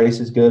receivers, their price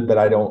is good, but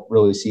I don't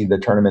really see the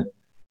tournament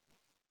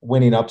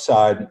winning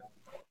upside.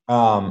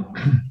 I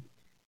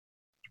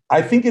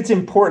think it's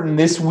important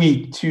this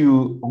week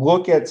to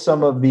look at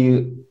some of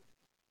the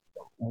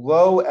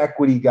low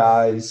equity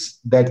guys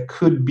that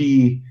could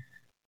be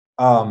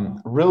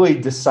really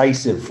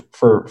decisive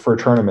for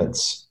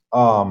tournaments.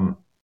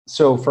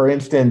 So for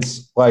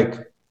instance,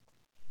 like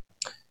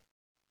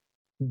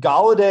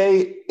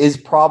Golladay is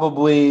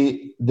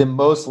probably the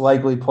most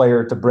likely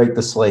player to break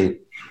the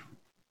slate,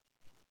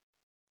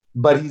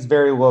 but he's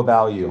very low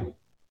value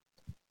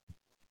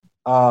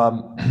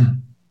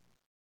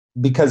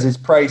because his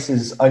price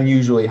is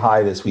unusually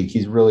high this week.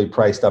 He's really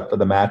priced up for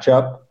the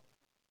matchup.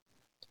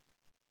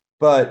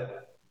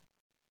 But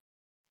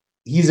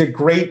he's a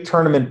great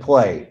tournament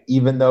play,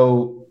 even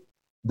though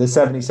the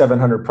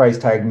 7,700 price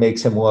tag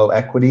makes him low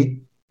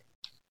equity.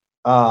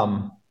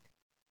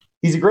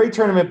 He's a great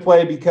tournament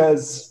play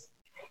because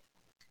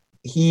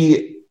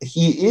he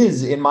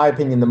is, in my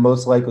opinion, the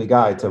most likely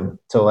guy to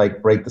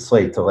like break the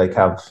slate, to like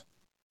have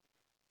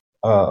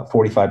a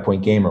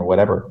 45-point game or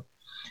whatever.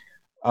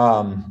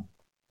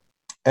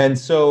 And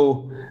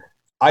so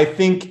I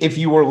think if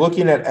you were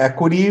looking at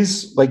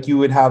equities, like you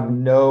would have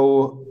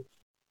no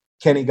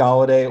Kenny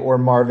Golladay or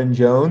Marvin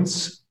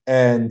Jones,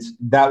 and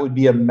that would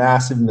be a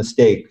massive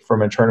mistake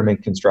from a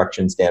tournament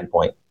construction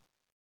standpoint.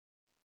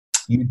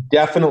 You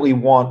definitely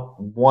want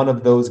one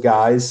of those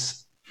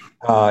guys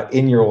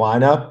in your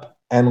lineup,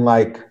 and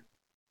like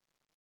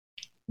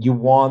you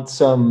want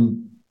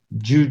some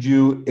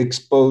Juju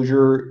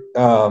exposure.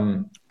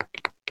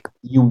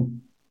 You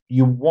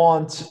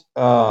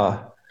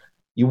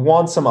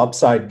want some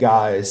upside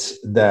guys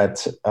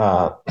that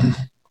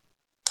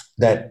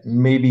that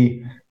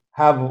maybe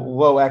have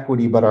low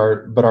equity but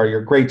are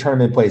your great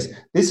tournament plays.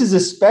 This is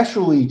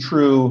especially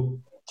true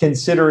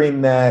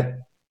considering that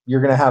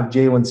you're going to have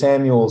Jalen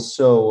Samuels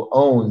so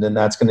owned, and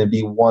that's going to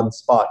be one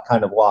spot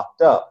kind of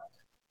locked up.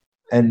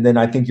 And then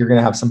I think you're going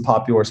to have some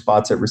popular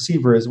spots at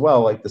receiver as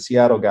well, like the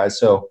Seattle guys.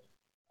 So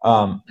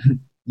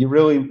you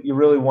really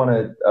want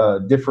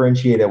to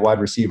differentiate at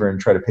wide receiver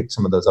and try to pick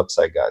some of those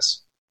upside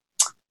guys.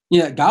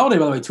 Yeah, Golladay,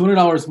 by the way,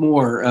 $200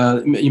 more.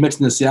 You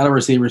mentioned the Seattle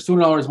receivers,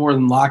 $200 more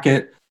than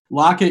Lockett.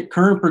 Lockett,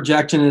 current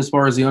projection as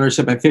far as the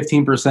ownership at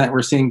 15%.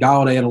 We're seeing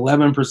Golladay at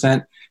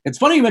 11%. It's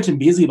funny you mentioned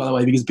Beasley, by the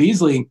way, because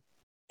Beasley,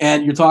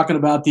 and you're talking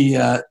about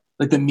the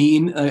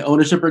mean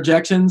ownership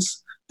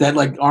projections that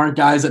like aren't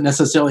guys that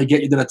necessarily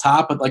get you to the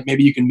top, but like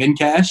maybe you can min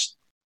cash.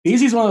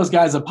 Beasley's one of those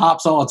guys that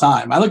pops all the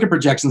time. I look at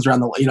projections around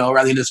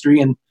the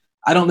industry, and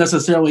I don't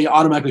necessarily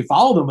automatically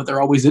follow them, but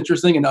they're always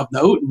interesting and of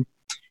note. And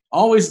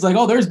always it's like,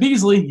 oh, there's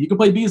Beasley. You can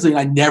play Beasley, and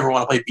I never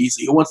want to play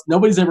Beasley.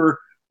 Nobody's ever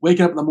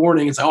waking up in the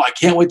morning and say, oh, I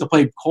can't wait to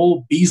play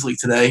Cole Beasley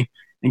today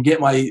and get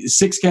my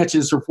 6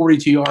 catches for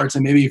 42 yards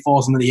and maybe he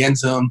falls into the end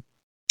zone.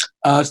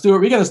 Stuart,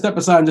 we got to step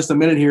aside in just a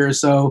minute here.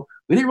 So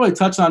we didn't really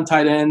touch on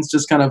tight ends,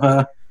 just kind of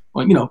a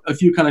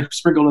few kind of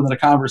sprinkled into the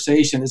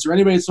conversation. Is there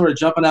anybody sort of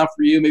jumping out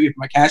for you, maybe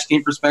from a cash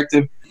game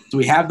perspective? Do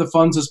we have the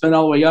funds to spend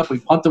all the way up? We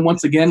punt them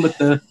once again with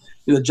the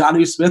the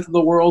Jonnu Smith of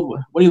the world?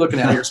 What are you looking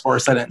at here as far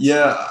as tight ends?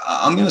 Yeah,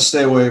 I'm going to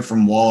stay away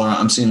from Waller.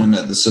 I'm seeing him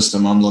at the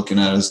system I'm looking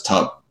at as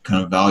top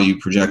kind of value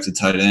projected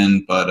tight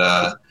end. But,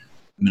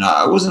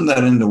 I wasn't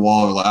that into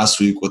Waller last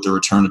week with the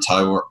return of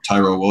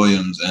Tyrell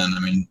Williams.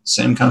 And,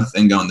 same kind of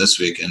thing going this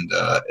week. And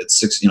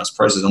it's his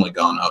price has only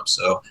gone up.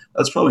 So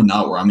that's probably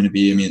not where I'm going to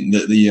be.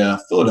 The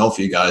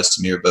Philadelphia guys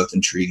to me are both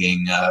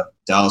intriguing.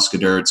 Dallas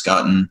Goedert's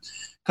gotten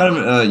kind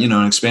of,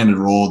 an expanded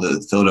role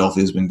that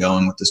Philadelphia has been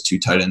going with this 2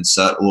 tight end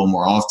set a little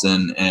more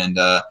often. And,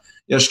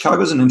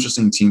 Chicago's an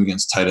interesting team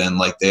against tight end.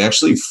 Like, they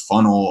actually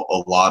funnel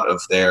a lot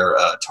of their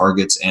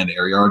targets and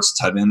air yards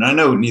to tight end. And I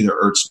know neither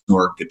Ertz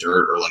nor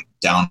Goedert are like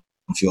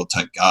downfield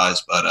type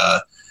guys,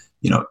 but,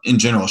 in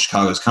general,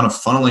 Chicago is kind of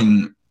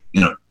funneling,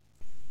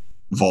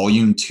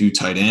 volume to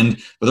tight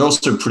end, but they're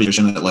also pretty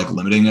efficient at like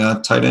limiting a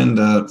tight end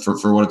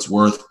for what it's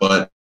worth.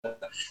 But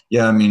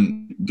yeah,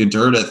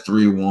 Goedert at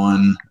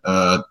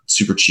 3-1,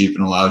 super cheap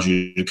and allows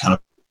you to kind of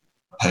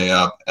pay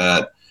up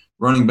at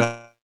running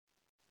back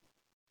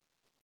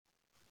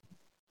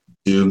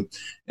too.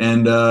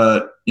 And,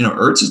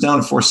 Ertz is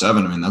down to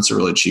 4.7. That's a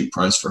really cheap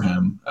price for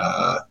him.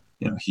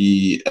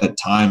 He at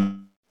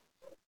time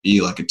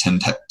be like a 10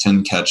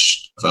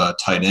 catch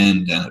tight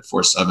end, and at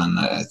 4.7,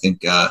 I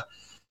think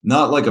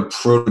not like a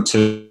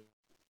prototype.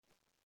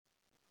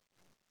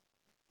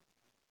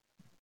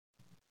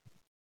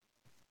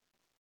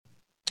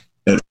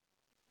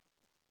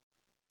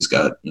 He's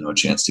got a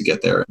chance to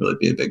get there and really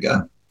be a big guy.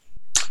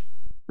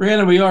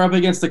 Brandon, we are up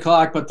against the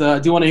clock, but I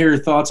do want to hear your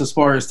thoughts as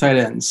far as tight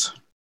ends.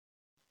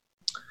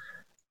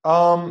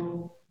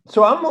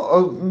 So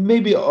I'm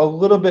maybe a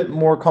little bit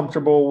more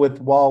comfortable with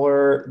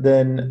Waller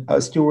than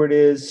Stewart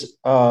is.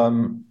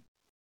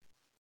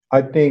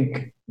 I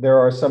think there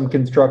are some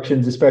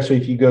constructions, especially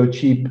if you go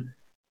cheap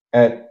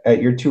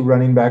at your 2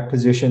 running back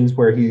positions,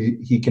 where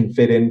he can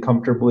fit in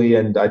comfortably,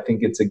 and I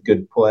think it's a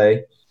good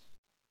play.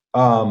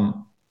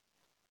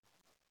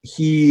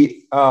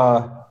 He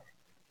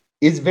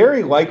is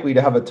very likely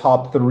to have a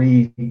top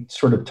 3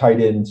 sort of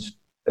tight end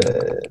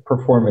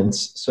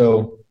performance.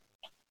 So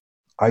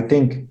I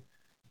think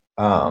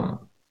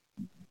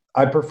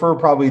I prefer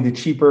probably the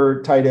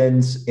cheaper tight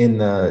ends in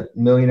the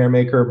Millionaire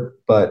Maker,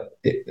 but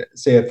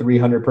say a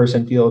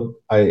 300-person field,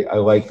 I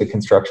like the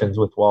constructions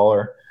with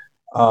Waller.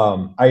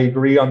 I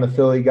agree on the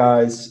Philly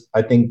guys.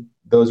 I think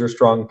those are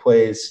strong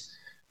plays.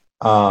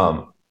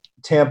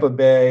 Tampa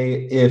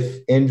Bay, if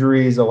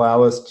injuries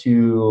allow us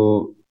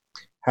to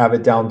have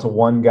it down to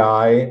 1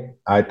 guy,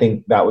 I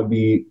think that would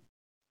be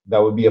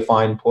a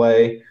fine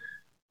play.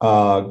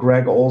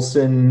 Greg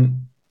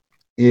Olsen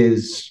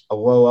is a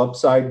low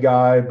upside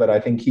guy, but I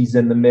think he's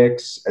in the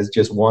mix as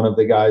just one of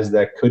the guys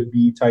that could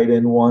be tight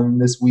end 1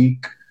 this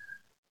week.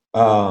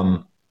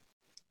 I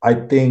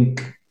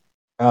think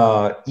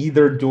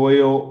either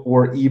Doyle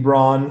or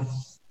Ebron,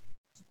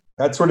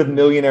 that's sort of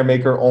Millionaire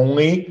Maker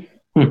only.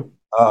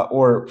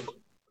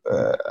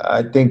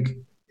 I think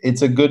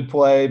it's a good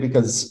play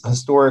because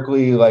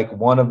historically, like,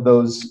 one of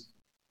those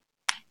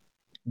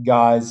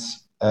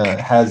guys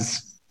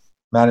has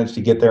managed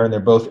to get there, and they're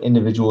both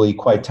individually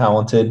quite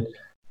talented.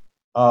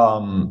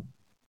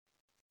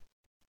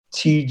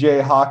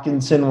 TJ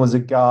Hawkinson was a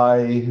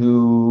guy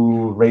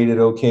who rated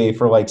okay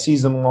for like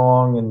season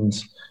long, and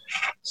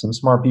some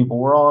smart people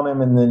were on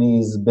him, and then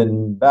he's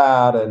been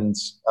bad. And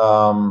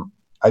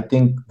I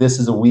think this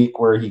is a week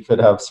where he could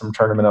have some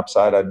tournament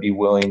upside. I'd be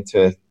willing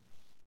to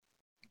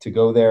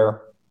go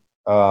there.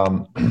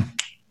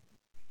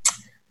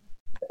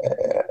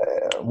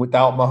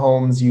 Without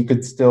Mahomes, you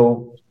could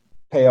still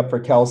pay up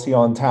for Kelce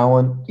on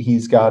talent.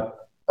 He's got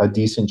a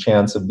decent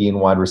chance of being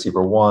wide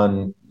receiver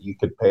 1. You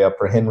could pay up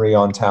for Henry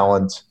on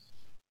talent.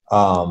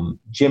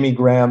 Jimmy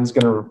Graham's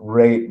going to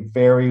rate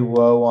very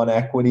low on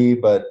equity,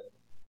 but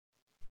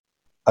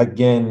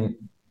again,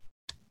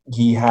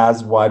 he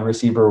has wide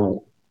receiver.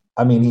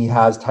 He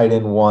has tight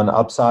end 1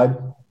 upside.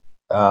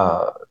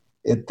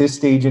 At this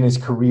stage in his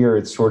career,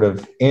 it's sort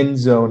of end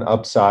zone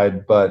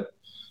upside, but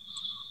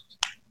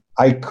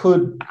I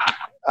could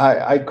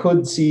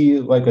see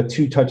like a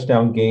 2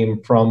 touchdown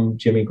game from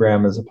Jimmy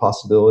Graham as a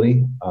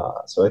possibility.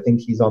 So I think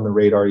he's on the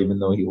radar, even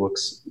though he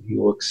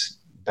looks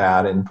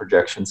bad in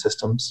projection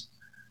systems.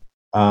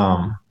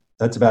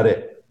 That's about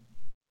it.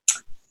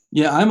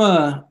 Yeah,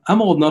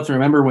 I'm old enough to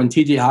remember when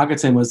TJ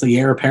Hawkinson was the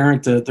heir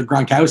apparent to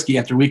Gronkowski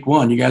after week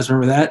 1. You guys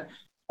remember that?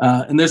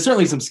 And there's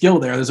certainly some skill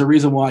there. There's a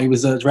reason why he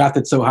was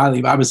drafted so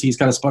highly. Obviously, he's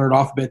kind of sputtered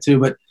off a bit too,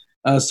 but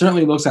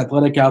certainly looks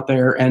athletic out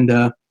there and,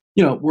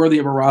 worthy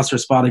of a roster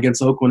spot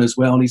against Oakland as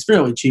well. And he's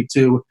fairly cheap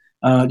too.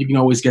 You can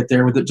always get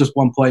there with just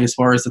 1 play as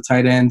far as the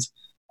tight ends.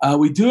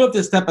 We do have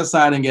to step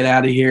aside and get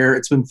out of here.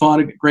 It's been fun.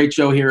 A great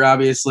show here,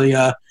 obviously.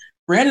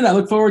 Brandon, I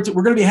look forward to –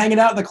 we're going to be hanging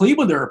out in the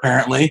Clevelander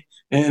apparently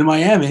in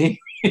Miami.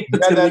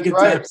 That's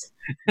right.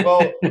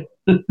 Well,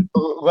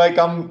 like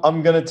I'm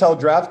going to tell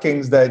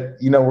DraftKings that,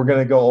 we're going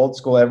to go old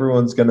school.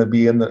 Everyone's going to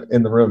be in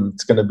the room.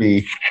 It's going to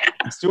be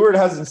Stuart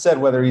hasn't said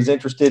whether he's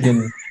interested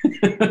in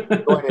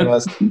joining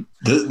us.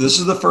 This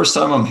is the first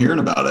time I'm hearing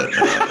about it.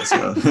 Yeah,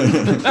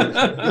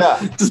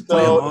 Just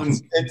play so along.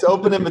 it's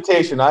open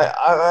invitation.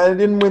 I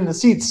didn't win the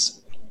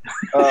seats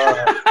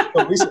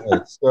recently,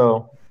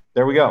 so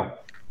there we go.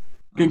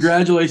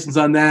 Congratulations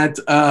on that.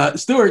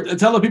 Stuart,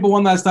 tell the people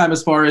one last time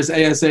as far as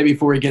ASA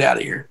before we get out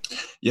of here.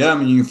 Yeah, I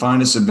mean, you can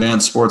find us at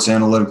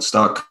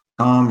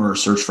advancedsportsanalytics.com or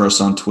search for us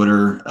on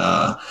Twitter.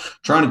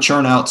 Trying to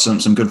churn out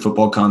some good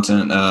football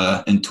content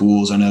and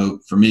tools. I know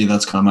for me,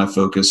 that's kind of my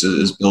focus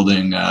is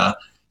building the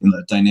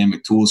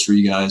dynamic tools for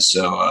you guys.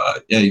 So,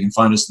 yeah, you can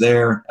find us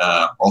there.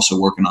 Also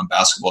working on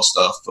basketball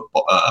stuff,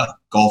 football,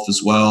 golf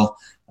as well.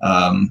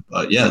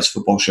 But yeah, it's a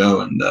football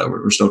show, and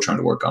we're still trying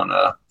to work on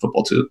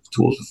football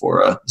tools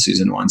before the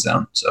season winds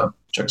down. So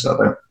check us out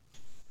there.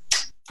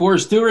 For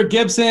Stuart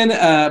Gibson,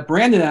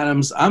 Brandon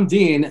Adams, I'm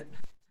Dean.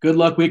 Good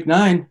luck week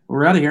 9.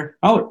 We're out of here.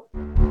 Holler.